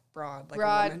spelled like broad, like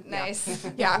Broad, a woman. nice.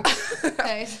 Yeah.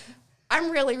 Nice.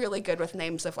 I'm really, really good with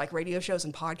names of radio shows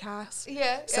and podcasts.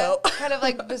 Yeah. So kind of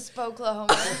like Bespoke,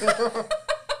 Oklahoma.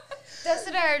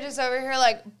 Dustin and I are just over here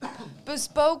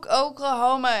Bespoke,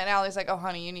 Oklahoma, and Allie's like, oh,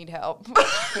 honey, you need help.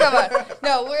 Come on.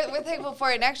 No, we're thankful for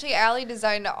it. And actually, Allie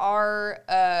designed our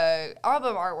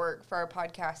album artwork for our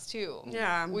podcast, too.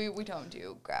 Yeah. We don't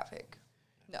do graphic.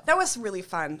 No. That was really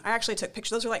fun. I actually took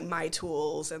pictures. Those are my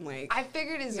tools and I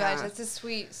figured as much. That's a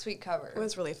sweet, sweet cover. It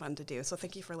was really fun to do. So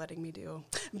thank you for letting me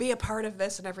be a part of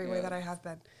this in every way that I have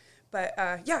been. But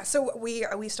so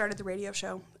we started the radio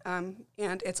show, and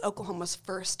it's Oklahoma's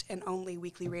first and only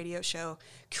weekly radio show,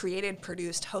 created,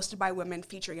 produced, hosted by women,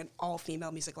 featuring an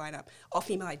all-female music lineup,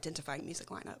 all-female identifying music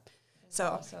lineup.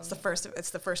 So awesome.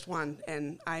 It's the first one,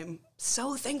 and I'm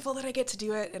so thankful that I get to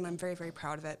do it, and I'm very, very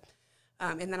proud of it.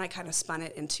 And then I kind of spun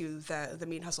it into the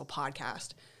Mean Hustle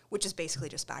podcast, which is basically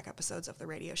just back episodes of the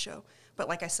radio show. But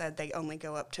like I said, they only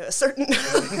go up to a certain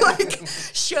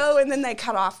show, and then they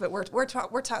cut off. But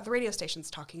the radio station's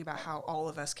talking about how all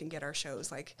of us can get our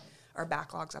shows, our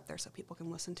backlogs up there, so people can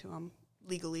listen to them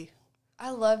legally. I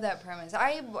love that premise.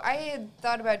 I had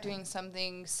thought about doing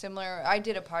something similar. I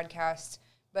did a podcast,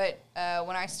 but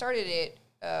when I started it,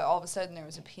 all of a sudden there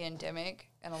was a pandemic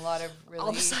and a lot of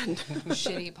really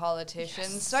shitty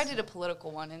politicians. Yes. So I did a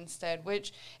political one instead,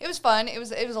 which it was fun. It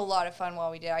was a lot of fun while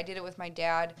we did. I did it with my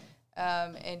dad,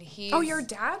 and he. Oh, your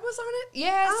dad was on it?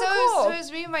 Yeah. Oh, so cool. it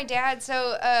was me and my dad.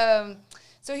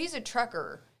 So he's a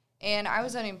trucker, and I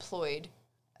was unemployed.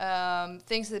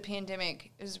 Thanks to the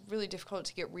pandemic, it was really difficult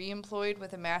to get reemployed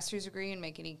with a master's degree and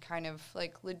make any kind of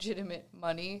legitimate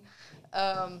money.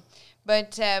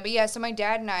 But yeah, so my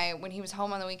dad and I, when he was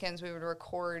home on the weekends, we would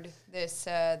record this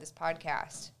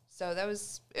podcast. So it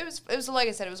was like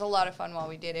I said, it was a lot of fun while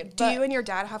we did it. Do you and your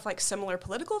dad have similar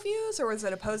political views, or was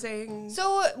it opposing?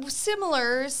 So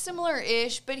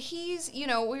similar-ish, but he's,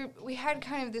 we had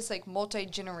kind of this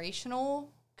multi-generational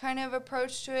kind of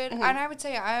approach to it. Mm-hmm. And I would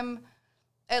say I'm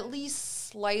at least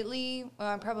slightly,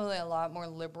 I'm probably a lot more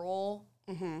liberal.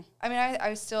 Mm-hmm. I mean,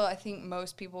 I think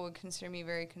most people would consider me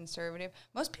very conservative.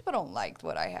 Most people don't like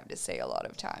what I have to say a lot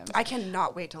of times. I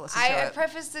cannot wait to listen to it. I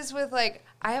preface this with,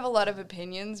 I have a lot of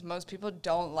opinions. Most people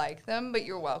don't like them, but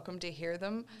you're welcome to hear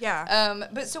them. Yeah.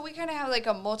 But so we kind of have,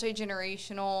 a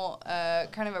multi-generational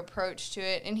kind of approach to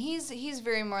it. And he's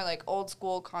very more, old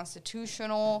school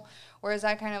constitutional, whereas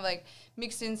I kind of,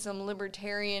 mixed in some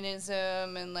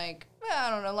libertarianism and, I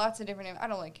don't know, lots of different... I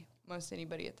don't like most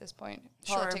anybody at this point.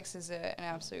 Politics is an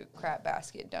absolute crap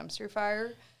basket dumpster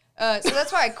fire. So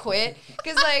that's why I quit.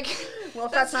 Because, like... Well,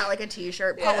 if that's not like a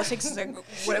T-shirt, politics is a,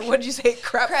 what did you say?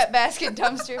 Crap basket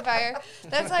dumpster fire.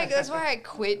 That's why I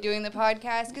quit doing the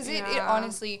podcast. Because it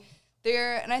honestly...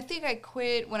 And I think I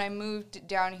quit when I moved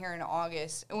down here in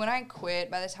August. And when I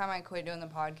quit, by the time I quit doing the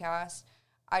podcast,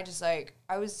 I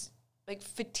was, like,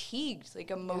 fatigued. Like,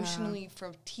 emotionally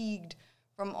fatigued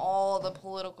from all the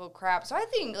political crap. So I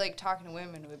think like talking to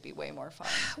women would be way more fun.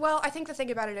 Well, I think the thing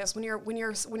about it is when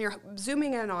you're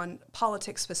zooming in on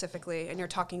politics specifically and you're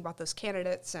talking about those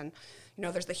candidates and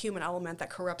there's the human element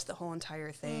that corrupts the whole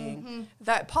entire thing. Mm-hmm.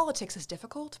 That politics is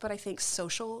difficult, but I think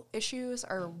social issues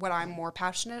are what I'm more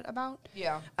passionate about.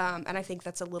 Yeah. And I think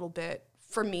that's a little bit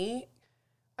for me.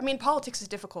 I mean, politics is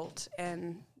difficult,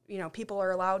 and people are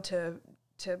allowed to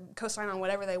co-sign on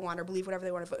whatever they want or believe whatever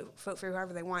they want to vote for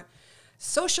whoever they want.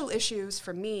 Social issues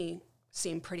for me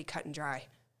seem pretty cut and dry.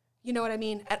 You know what I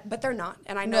mean? But they're not,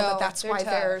 and I know that's why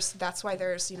there's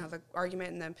the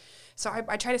argument and so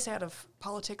I try to stay out of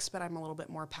politics, but I'm a little bit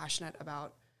more passionate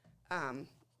about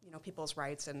people's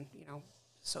rights and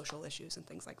social issues and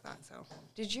things like that. So,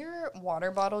 did your water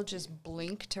bottle just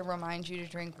blink to remind you to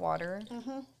drink water?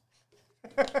 Mm-hmm.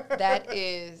 That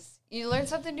is, you learn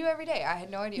something new every day. I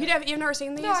had no idea. You've never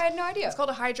seen these? No, I had no idea. It's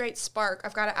called a Hydrate Spark.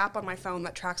 I've got an app on my phone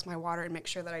that tracks my water and makes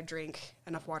sure that I drink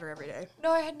enough water every day. No,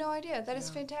 I had no idea. That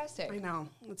is fantastic. I know.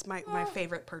 It's my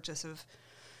favorite purchase of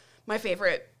my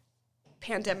favorite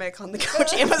pandemic on the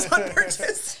couch Amazon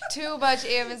purchase. Too much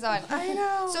Amazon. I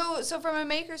know. So from a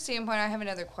maker standpoint, I have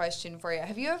another question for you.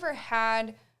 Have you ever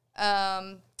had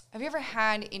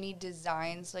any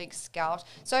designs like scalped?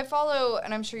 So I follow,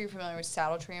 and I'm sure you're familiar with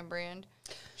Saddle Tramp brand.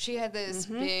 She had this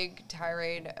big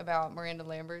tirade about Miranda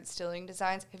Lambert stealing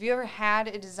designs. Have you ever had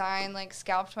a design like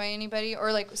scalped by anybody,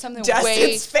 or like something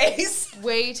Dustin's face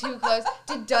way too close?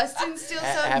 Did Dustin steal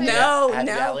something? No.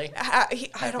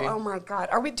 I don't. Oh my God.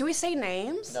 Do we say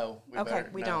names? No.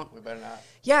 We don't. We better not.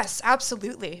 Yes,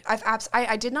 absolutely.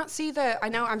 I did not see I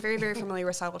know I'm very, very familiar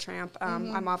with Saddle Tramp.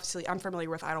 I'm familiar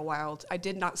with Idlewild. I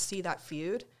did not see that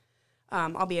feud.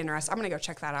 I'll be interested. I'm going to go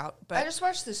check that out. But I just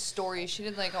watched this story. She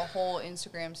did like a whole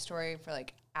Instagram story for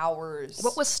like hours.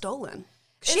 What was stolen?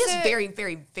 She has very,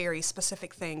 very, very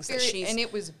specific things that she's... And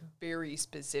it was very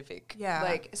specific. Yeah.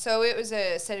 Like, so it was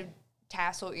a set of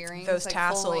tassel earrings. Those like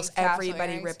tassels,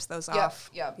 everybody rips those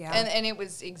off. Yep. Yeah. And it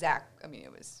was exact. I mean,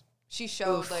 it was... She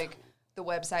showed like the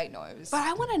website. No, it was... But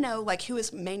I want to know like who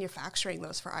is manufacturing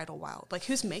those for Idlewild. Like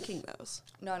who's making those?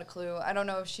 Not a clue. I don't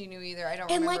know if she knew either. I don't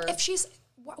remember. And like if she's...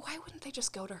 Why wouldn't they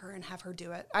just go to her and have her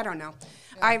do it? I don't know.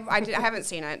 Yeah. I haven't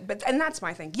seen it, and that's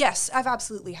my thing. Yes, I've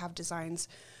absolutely had designs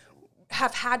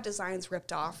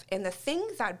ripped off. And the thing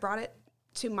that brought it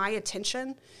to my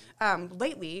attention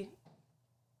lately,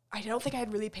 I don't think I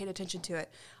had really paid attention to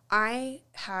it. I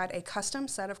had a custom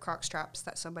set of Croc straps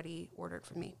that somebody ordered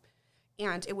from me.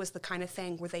 And it was the kind of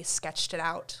thing where they sketched it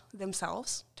out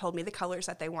themselves, told me the colors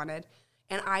that they wanted,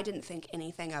 and I didn't think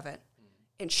anything of it.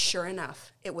 And sure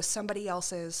enough, it was somebody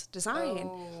else's design.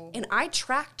 Oh. And I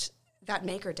tracked that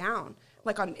maker down,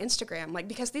 like on Instagram, like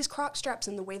because these Croc straps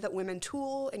and the way that women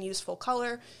tool and use full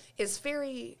color is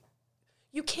very,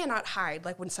 you cannot hide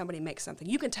like when somebody makes something.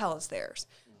 You can tell it's theirs.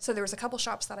 So there was a couple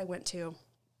shops that I went to,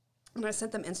 and I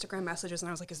sent them Instagram messages, and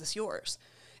I was like, is this yours?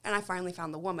 And I finally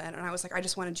found the woman, and I was like, I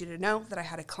just wanted you to know that I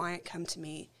had a client come to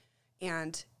me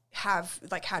and had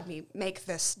me make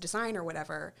this design or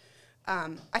whatever.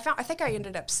 I think I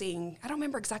ended up seeing, I don't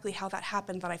remember exactly how that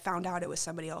happened, but I found out it was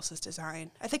somebody else's design.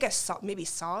 I think I saw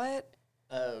it.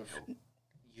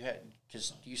 You had,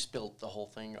 because you spilled the whole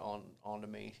thing onto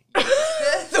me.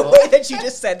 The way that you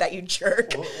just said that, you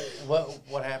jerk.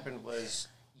 What happened was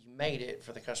you made it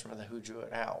for the customer who drew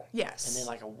it out. Yes. And then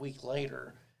like a week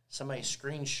later, somebody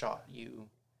screenshot you.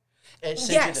 It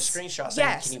sent you the screenshot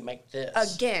saying, can you make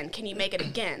this? Again, can you make it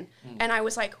again? And I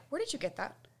was like, where did you get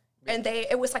that? And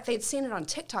it was like they'd seen it on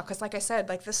TikTok because, like I said,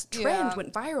 like this trend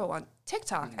went viral on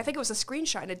TikTok. I think it was a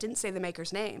screenshot and it didn't say the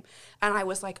maker's name. And I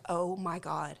was like, oh my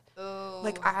God. Oh.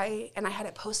 Like I had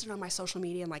it posted on my social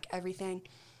media and like everything.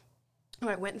 And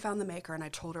I went and found the maker and I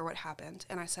told her what happened.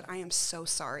 And I said, I am so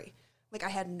sorry. Like I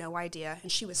had no idea.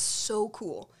 And she was so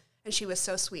cool and she was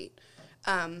so sweet.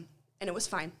 And it was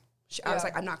fine. I was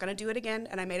like, I'm not going to do it again.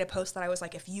 And I made a post that I was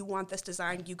like, if you want this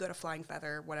design, you go to Flying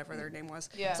Feather, whatever their name was.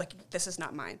 Yeah. It's like, this is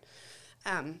not mine.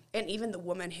 And even the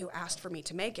woman who asked for me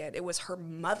to make it, it was her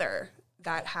mother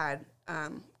that had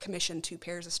commissioned 2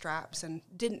 pairs of straps and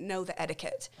didn't know the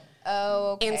etiquette.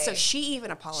 Oh, okay. And so she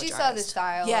even apologized. She saw the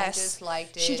style and just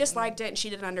liked it. She just liked it, and she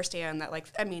didn't understand that, like,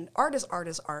 I mean, art is art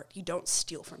is art. You don't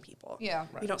steal from people. Yeah.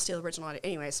 Right. You don't steal original art.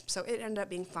 Anyways, so it ended up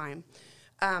being fine.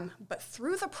 But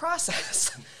through the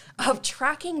process of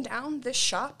tracking down this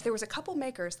shop, there was a couple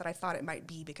makers that I thought it might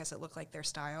be because it looked like their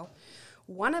style.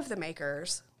 One of the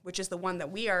makers, which is the one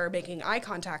that we are making eye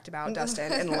contact about,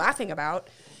 Dustin, and laughing about,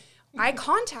 I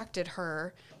contacted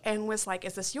her and was like,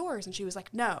 is this yours? And she was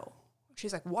like, no.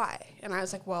 She's like, why? And I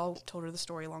was like, well, told her the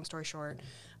story, long story short.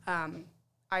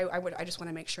 I just want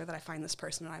to make sure that I find this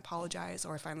person and I apologize,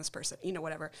 or I find this person,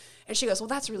 whatever. And she goes, well,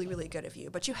 that's really, really good of you.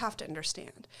 But you have to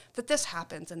understand that this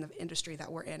happens in the industry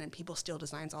that we're in, and people steal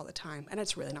designs all the time. And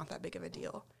it's really not that big of a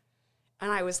deal.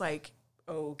 And I was like,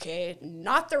 okay,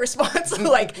 not the response.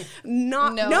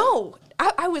 No.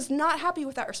 I was not happy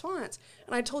with that response.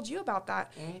 And I told you about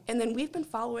that. Mm-hmm. And then we've been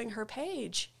following her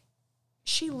page.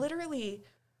 She literally,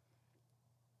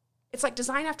 it's like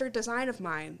design after design of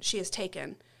mine she has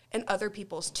taken. And other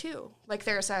people's too. Like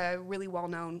there's a really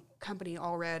well-known company,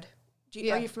 All Red. Are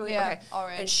you familiar? Yeah, okay. All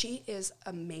Red. And she is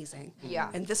amazing.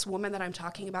 Yeah. And this woman that I'm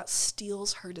talking about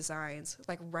steals her designs,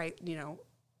 like right,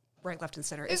 left, and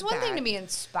center. It's one thing to be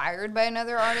inspired by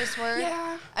another artist's work.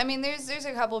 Yeah. I mean, there's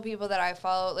a couple of people that I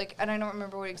follow, like, and I don't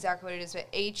remember exactly what it is,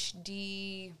 but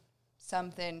HD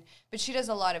something, but she does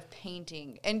a lot of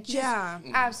painting and just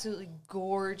absolutely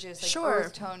gorgeous, like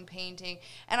earth tone painting.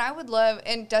 And I would love,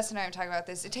 and Dustin and I were talking about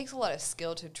this, it takes a lot of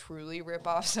skill to truly rip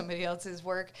off somebody else's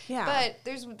work. Yeah. But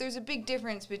there's a big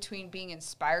difference between being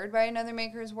inspired by another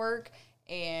maker's work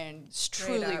and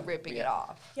truly ripping it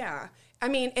off. Yeah. I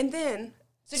mean, and then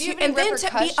so do you have any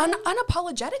repercussions? To be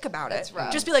unapologetic about That's it.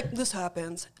 rough. Just be like, this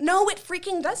happens. No, it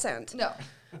freaking doesn't. No.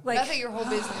 Like, not that your whole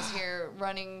business here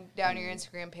running down your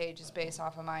Instagram page is based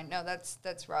off of mine. No,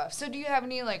 that's rough. So do you have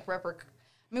any like I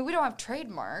mean, we don't have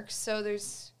trademarks, so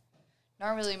there's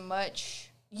not really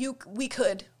much.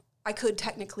 I could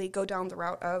technically go down the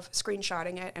route of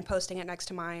screenshotting it and posting it next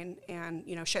to mine and,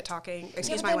 shit talking,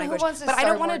 excuse my language. But I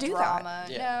don't want to do that.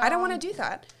 Yeah. No. I don't want to do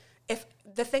that. If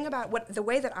the thing about the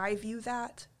way that I view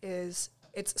that is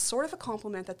it's sort of a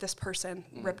compliment that this person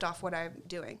ripped off what I'm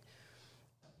doing.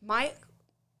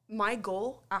 My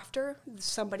goal after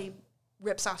somebody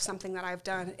rips off something that I've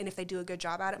done, and if they do a good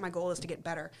job at it, my goal is to get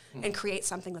better and create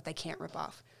something that they can't rip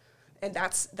off. And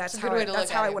that's how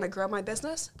I want to grow my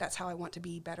business. That's how I want to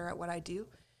be better at what I do.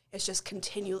 It's just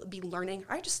be learning.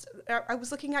 I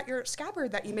was looking at your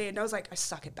scabbard that you made, and I was like, I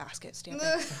suck at basket stamping.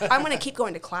 I'm going to keep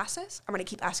going to classes. I'm going to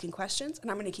keep asking questions,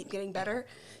 and I'm going to keep getting better.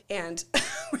 And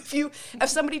if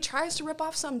somebody tries to rip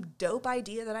off some dope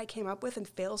idea that I came up with and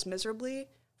fails miserably,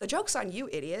 the joke's on you,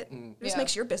 idiot. It just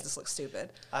makes your business look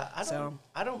stupid. I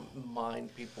don't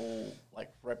mind people like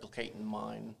replicating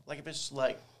mine. Like if it's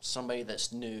like somebody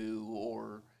that's new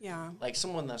or like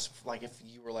someone that's like if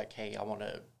you were like, hey, I want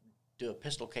to do a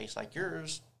pistol case like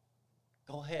yours,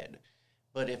 go ahead.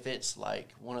 But if it's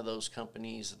like one of those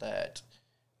companies that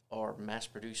are mass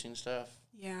producing stuff,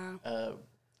 I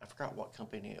forgot what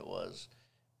company it was.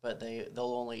 But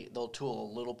they'll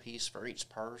tool a little piece for each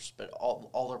purse, but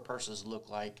all their purses look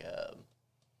like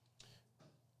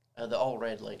the All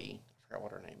Red lady. I forgot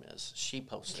what her name is. She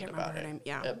posted about it. Name.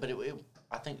 Yeah. But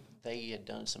I think they had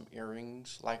done some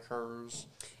earrings like hers.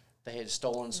 They had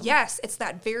stolen some. Yes, it's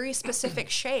that very specific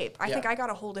shape. I think I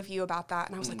got a hold of you about that,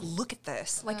 and I was like, look at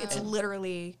this. Like it's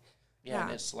literally. Yeah,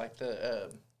 and it's like the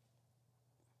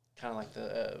kind of like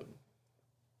the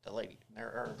lady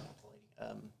or not the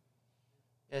lady.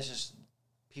 It's just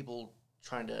people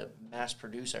trying to mass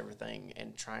produce everything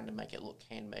and trying to make it look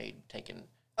handmade,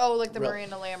 like the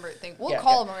Miranda Lambert thing. We'll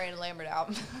call a Miranda Lambert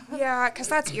album. Yeah, because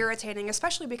that's irritating,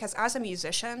 especially because as a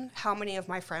musician, how many of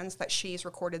my friends that she's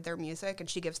recorded their music and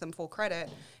she gives them full credit,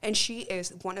 and she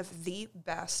is one of the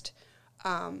best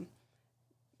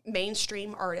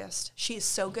mainstream artists. She is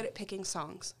so good at picking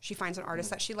songs. She finds an artist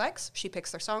that she likes, she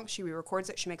picks their song, she re-records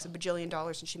it, she makes $1 billion,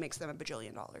 and she makes them $1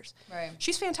 billion. Right.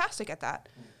 She's fantastic at that.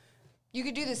 You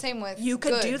could do the same with You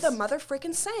could goods. do the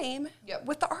mother-freaking same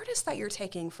with the artist that you're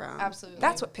taking from. Absolutely.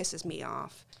 That's what pisses me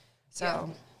off. So. Yeah.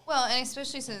 Well, and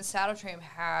especially since Saddle Tramp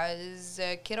has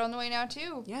a kid on the way now,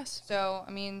 too. Yes. So,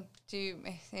 I mean,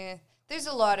 there's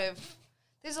a lot of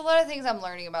things I'm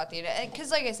learning about the internet.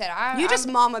 Because, like I said, I'm just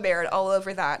mama beared all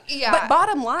over that. Yeah. But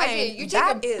bottom line, you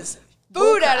that is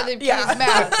food out of the kid's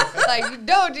mouth. Like,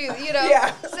 don't do,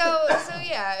 Yeah. So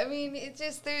yeah, I mean, it's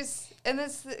just, that's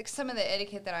some of the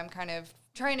etiquette that I'm kind of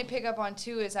trying to pick up on,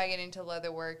 too, as I get into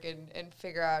leather work and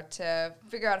figure out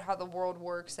how the world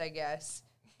works, I guess.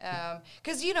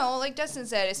 Because, like Dustin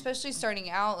said, especially starting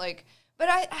out, like, but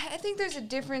I think there's a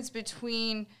difference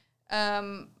between,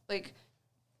 like,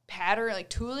 pattern, like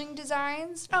tooling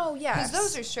designs. Oh, yes. Because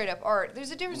those are straight up art.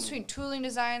 There's a difference between tooling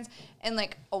designs and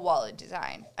like a wallet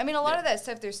design. I mean, a lot of that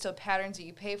stuff, there's still patterns that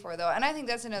you pay for, though. And I think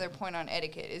that's another point on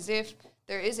etiquette, is if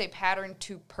there is a pattern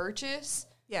to purchase,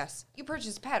 yes, you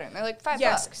purchase a pattern. They're like $5.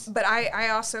 Yes, but I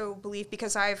also believe,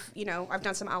 because I've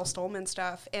done some Al Stolman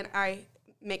stuff, and I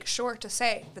make sure to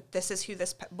say that this is who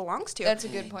this belongs to. That's a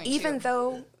good point, even too.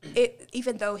 though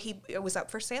it was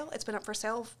up for sale, it's been up for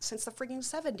sale since the freaking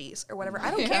 70s or whatever. I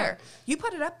don't Yeah. care. You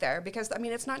put it up there because, I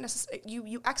mean, it's not necessary.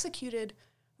 You executed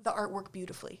the artwork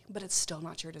beautifully, but it's still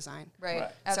not your design. Right.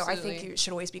 Right. Absolutely. So I think you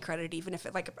should always be credited, even if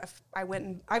if I went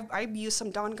and I used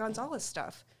some Don Gonzalez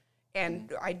stuff,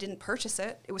 and I didn't purchase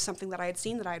it. It was something that I had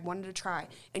seen that I had wanted to try,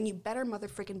 and you better mother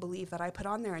freaking believe that I put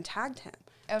on there and tagged him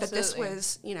that this Absolutely.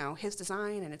 was his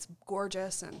design, and it's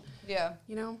gorgeous, and Yeah.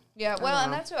 I Yeah, well, don't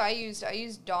and know. that's what I used. I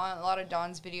used a lot of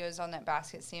Dawn's videos on that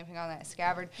basket stamping on that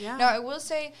scabbard. Yeah. Now, I will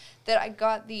say that I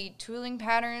got the tooling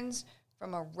patterns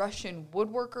from a Russian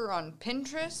woodworker on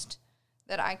Pinterest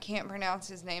that I can't pronounce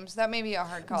his name, so that may be a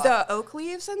hard call. the oak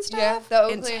leaves and stuff. Yeah, the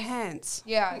oak leaves. intense.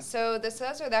 Yeah, so that's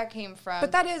where that came from.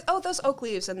 But those oak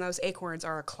leaves and those acorns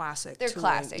are a classic. They're tooling.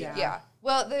 classic, yeah.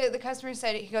 Well, the customer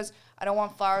said, he goes, I don't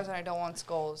want flowers and I don't want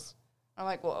skulls. I'm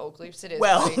like, well, oak leaves it is.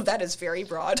 Well, buddy. that is very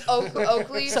broad. Oak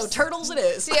leaves. So turtles it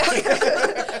is. Yeah.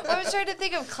 Well, I was trying to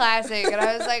think of classic, and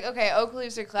I was like, okay, oak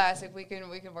leaves are classic. We can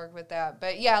work with that.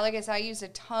 But yeah, like I said, I used a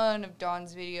ton of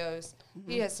Dawn's videos.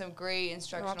 He has some great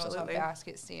instructionals on absolutely.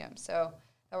 basket stamps, so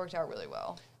that worked out really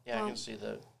well. Yeah, I can see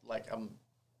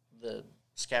the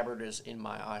scabbard is in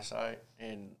my eyesight,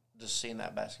 and just seeing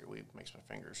that basket weave makes my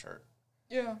fingers hurt.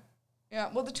 Yeah. Yeah.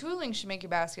 Well, the tooling should make your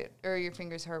basket or your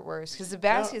fingers hurt worse, because the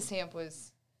basket stamp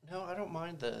was. No, I don't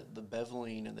mind the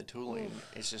beveling and the tooling.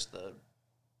 It's just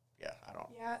I don't.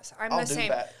 Yes, I'll the do same.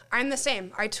 that. I'm the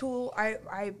same. I tool.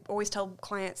 I always tell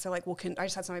clients, they're like, well, I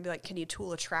just had somebody be like, can you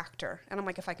tool a tractor? And I'm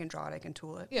like, if I can draw it, I can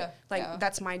tool it. Yeah, Like, yeah.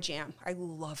 that's my jam. I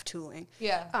love tooling.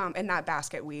 Yeah. And that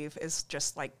basket weave is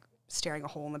just like staring a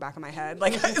hole in the back of my head.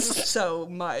 Like, it's so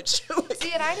much.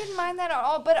 See, and I didn't mind that at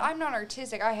all, but I'm not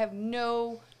artistic. I have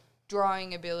no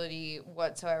drawing ability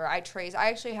whatsoever. I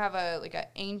actually have an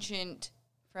ancient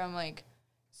from like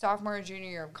sophomore or junior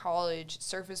year of college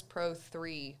Surface Pro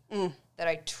 3 that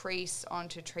I trace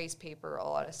onto trace paper a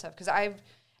lot of stuff, because I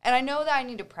know that I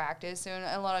need to practice, and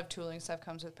a lot of tooling stuff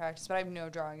comes with practice, but I have no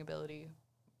drawing ability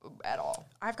at all.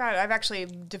 I've actually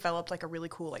developed like a really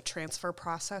cool like transfer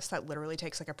process that literally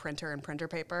takes like a printer and printer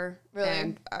paper. Really?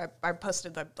 And I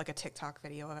posted like a TikTok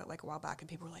video of it like a while back, and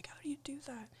people were like, how do you do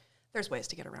that? There's ways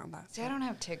to get around that. See, I don't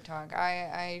have TikTok.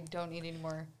 I don't need any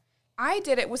more. I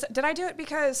did it. Did I do it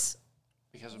because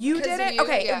Because of you Because did of it? you,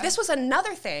 Okay, yeah. this was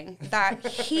another thing that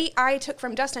I took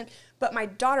from Dustin, but my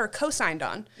daughter co-signed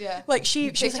on. Yeah. Like she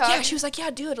was like, TikTok? yeah, she was like, yeah,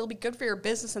 do it. It'll be good for your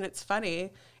business and it's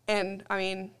funny. And I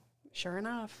mean, sure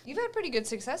enough. You've had pretty good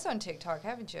success on TikTok,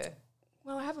 haven't you?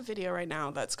 Well, I have a video right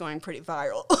now that's going pretty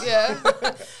viral. Yeah.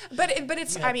 but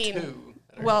it's You I have mean, two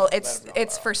that are well, that it's have gone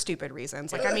it's viral. for stupid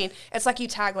reasons. Like I mean, it's like you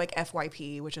tag like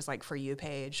FYP, which is like for you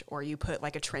page, or you put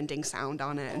like a trending sound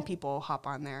on it and people hop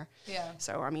on there. Yeah.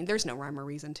 So I mean, there's no rhyme or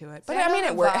reason to it. But See, I mean,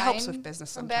 know it helps Vine with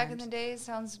business from sometimes. back in the day.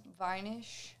 Sounds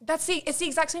Vine-ish. It's the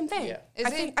exact same thing. Yeah. Is I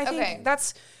it? think Okay.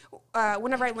 that's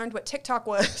whenever I learned what TikTok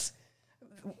was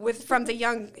from the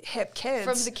young hip kids.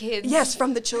 From the kids. Yes,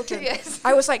 from the children. Yes.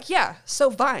 I was like, yeah, so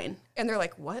Vine. And they're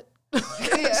like, what?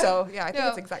 Yeah. So yeah, I think No.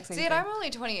 it's the exact same See, thing. and I'm only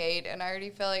 28, and I already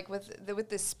feel like with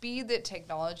the speed that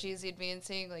technology is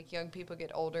advancing, like young people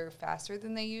get older faster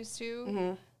than they used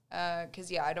to.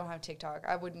 Because I don't have TikTok.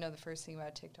 I wouldn't know the first thing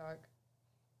about TikTok.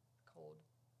 Cold.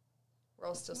 We're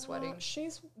all still sweating.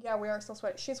 We are still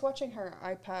sweating. She's watching her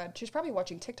iPad. She's probably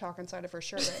watching TikTok inside of her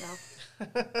shirt right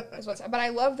now. But I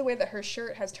love the way that her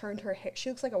shirt has turned her hair. She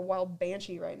looks like a wild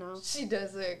banshee right now. She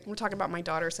does it. We're talking about my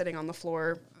daughter sitting on the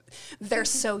floor. They're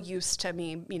so used to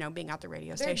me, being at the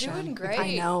radio They're station. doing great.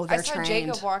 I know, they're I saw trained.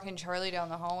 Jacob walking Charlie down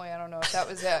the hallway. I don't know if that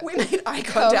was it. We made eye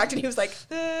contact, and he was like,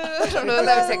 I don't know if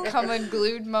that was a come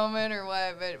unglued moment or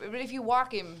what, but if you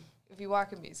walk him,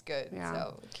 he's good. Yeah.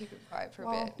 So keep him quiet for a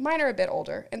well, bit. mine are a bit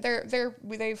older, and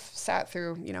they've sat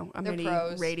through, a They're mini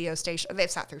pros. radio station. They've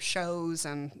sat through shows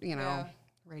and, Yeah.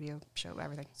 radio show,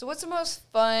 everything. So what's the most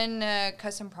fun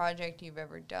custom project you've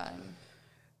ever done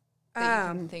that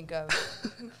you can think of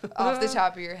off the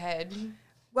top of your head?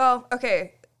 Well,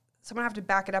 okay, so I'm gonna have to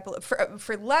back it up a little.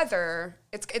 For leather,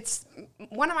 it's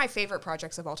one of my favorite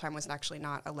projects of all time was actually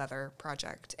not a leather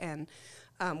project. And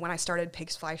when I started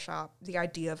Pig's Fly Shop, the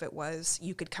idea of it was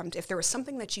you could come to, if there was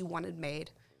something that you wanted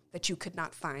made that you could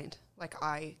not find, like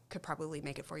I could probably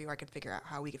make it for you. I could figure out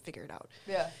how we could figure it out.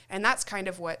 Yeah. And that's kind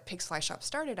of what Pig's Fly Shop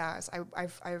started as. I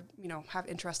have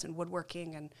interest in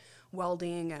woodworking and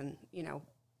welding and,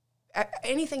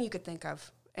 anything you could think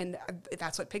of. And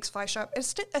that's what Pig's Fly Shop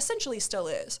essentially still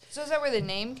is. So is that where the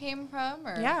name came from?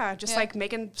 Or? Yeah, just like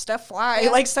making stuff fly,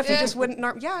 like stuff you just wouldn't,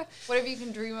 whatever you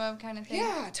can dream of kind of thing.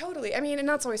 Yeah, totally. I mean, and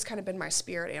that's always kind of been my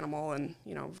spirit animal, and,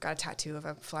 I've got a tattoo of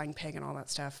a flying pig and all that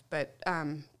stuff. But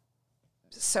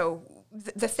so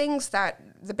the things that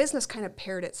the business kind of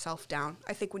pared itself down.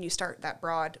 I think when you start that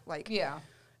broad, I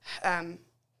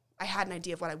had an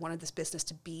idea of what I wanted this business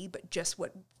to be, but just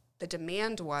what the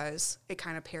demand was, it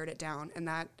kind of pared it down, and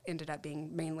that ended up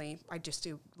being mainly, I just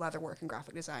do leather work and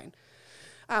graphic design,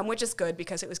 which is good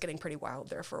because it was getting pretty wild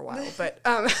there for a while. But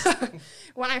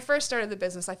when I first started the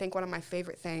business, I think one of my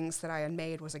favorite things that I had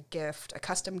made was a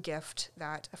custom gift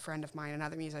that a friend of mine,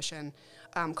 another musician,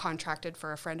 contracted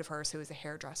for a friend of hers who was a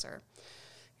hairdresser.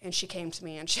 And she came to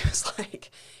me and she was like,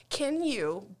 can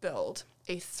you build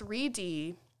a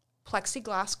 3D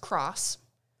plexiglass cross?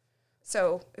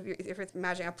 So if you're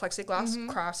imagining a plexiglass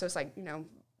cross, so it's like,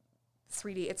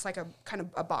 3D, it's like a kind of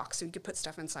a box, so you could put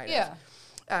stuff inside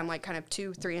of, like kind of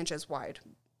 2-3 inches wide.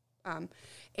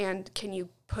 And can you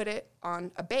put it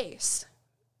on a base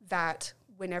that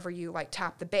whenever you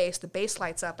tap the base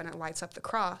lights up and it lights up the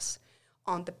cross.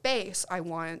 On the base,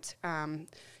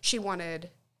 she wanted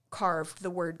carved the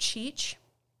word Cheech.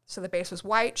 So the base was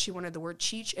white. She wanted the word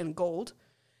Cheech in gold.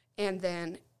 And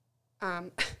then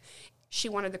she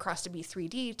wanted the cross to be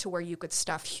 3D to where you could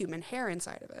stuff human hair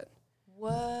inside of it.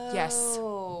 Whoa. Yes.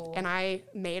 And I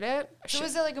made it. So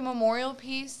was it like a memorial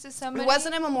piece to somebody? It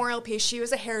wasn't a memorial piece. She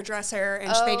was a hairdresser,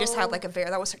 and they just had like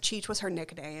Cheech was her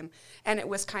nickname. And it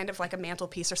was kind of like a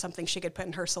mantelpiece or something she could put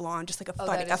in her salon, just like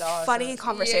a funny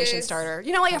conversation starter.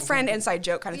 Like a friend inside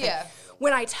joke kind of thing.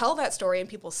 When I tell that story and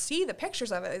people see the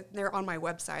pictures of it, they're on my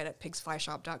website at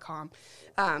pigsflyshop.com.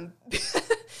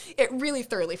 It really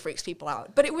thoroughly freaks people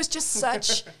out. But it was just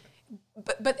such...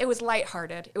 But it was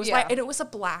lighthearted. It was and it was a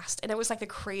blast, and it was like the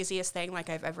craziest thing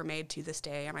I've ever made to this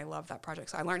day, and I love that project.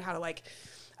 So I learned how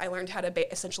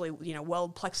to essentially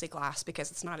weld plexiglass,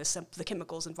 because it's not as simple. The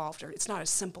chemicals involved it's not as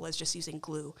simple as just using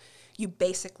glue. You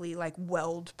basically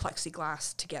weld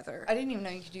plexiglass together. I didn't even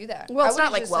know you could do that. Well, it's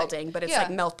not like welding, but it's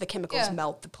melt the chemicals,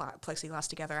 melt the plexiglass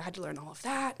together. I had to learn all of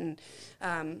that, and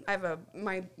I have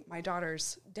my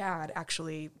daughter's dad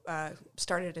actually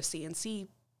started a CNC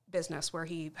business where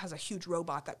he has a huge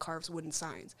robot that carves wooden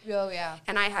signs. Oh, yeah.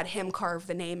 And I had him carve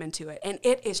the name into it, and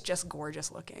it is just gorgeous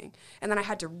looking. And then I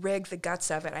had to rig the guts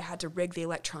of it. I had to rig the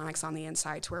electronics on the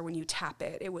inside to where when you tap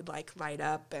it, it would light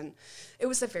up, and it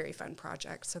was a very fun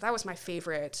project. So that was my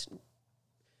favorite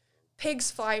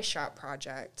Pig's Fly Shop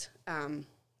project.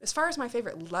 As far as my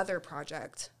favorite leather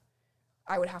project,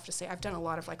 I would have to say I've done a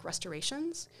lot of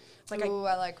restorations. I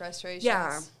like restorations.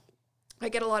 Yeah. I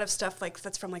get a lot of stuff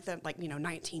that's from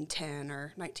 1910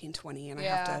 or 1920, and I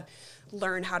have to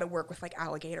learn how to work with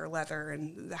alligator leather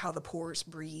and how the pores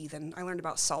breathe, and I learned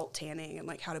about salt tanning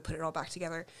and how to put it all back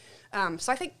together.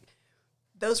 So I think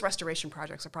those restoration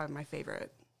projects are probably my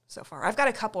favorite so far. I've got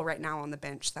a couple right now on the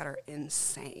bench that are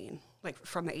insane,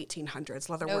 from the 1800s,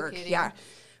 leather work. Kidding. Yeah,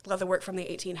 leather work from the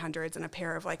 1800s, and a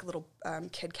pair of little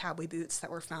kid cowboy boots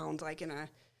that were found in a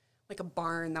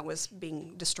barn that was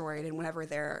being destroyed, and whenever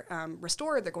they're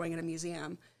restored, they're going in a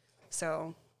museum.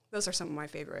 So those are some of my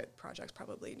favorite projects,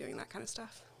 probably, doing that kind of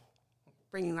stuff,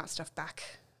 bringing that stuff back.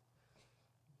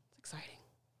 It's exciting.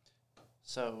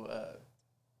 So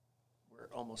we're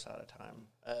almost out of time.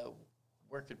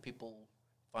 Where could people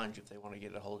find you if they want to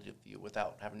get a hold of you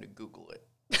without having to Google it?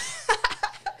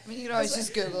 You can always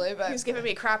just Google it. But he was giving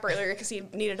me crap earlier because he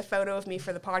needed a photo of me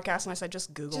for the podcast, and I said,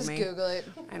 just Google me. Just Google it.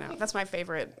 I know. That's my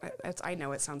favorite. I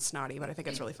know it sounds snotty, but I think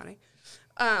it's really funny.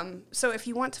 So if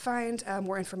you want to find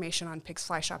more information on Pig's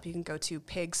Fly Shop, you can go to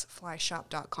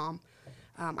pigsflyshop.com.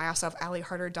 I also have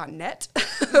allieharder.net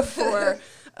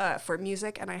for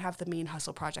music, and I have the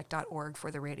meanhustleproject.org for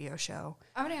the radio show.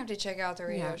 I'm going to have to check out the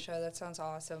radio show. That sounds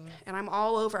awesome. And I'm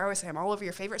all over, I always say, I'm all over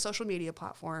your favorite social media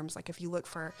platforms. If you look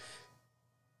for...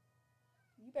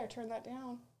 You better turn that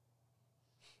down.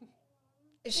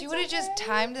 If she would have just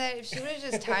timed that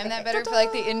better for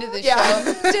the end of the show.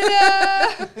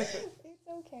 Ta-da! It's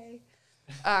okay.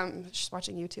 Just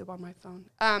watching YouTube on my phone.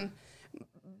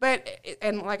 But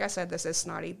like I said, this is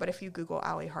snotty, but if you Google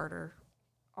Allie Harder,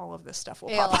 all of this stuff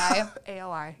will pop up.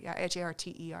 ALI, yeah, Harter.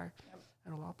 Yep.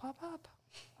 It'll all pop up.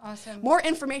 Awesome. More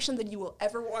information than you will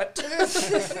ever want.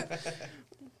 So.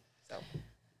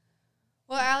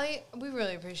 Well, Allie, we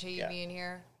really appreciate you being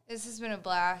here. This has been a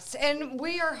blast. And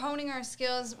we are honing our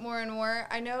skills more and more.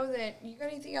 I know that you got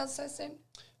anything else, Dustin?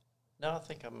 No, I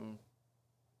think I'm...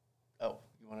 Oh,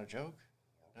 you want a joke?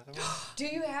 Another one? Do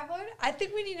you have one? I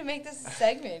think we need to make this a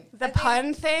segment. The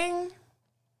pun thing?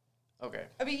 Okay.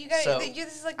 I mean, you got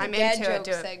this is like the I'm dad into joke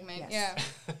it, segment.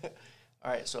 Yes. Yeah.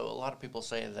 All right, so a lot of people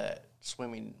say that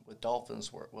swimming with dolphins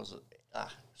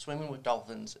swimming with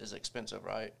dolphins is expensive,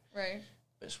 right? Right.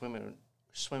 But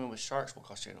swimming with sharks will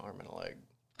cost you an arm and a leg.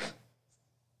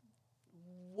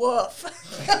 Woof.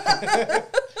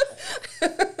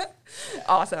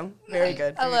 Awesome. Very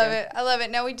good. I love it. I love it.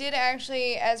 Now, we did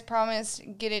actually, as promised,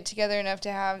 get it together enough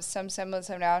to have some semblance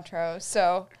of an outro.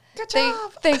 So, good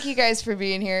job. Thank you guys for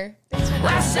being here.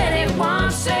 I said it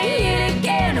once, say it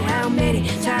again. How many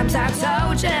times I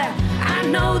told ya? I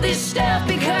know this stuff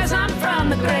because I'm from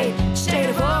the great state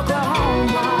of Oklahoma.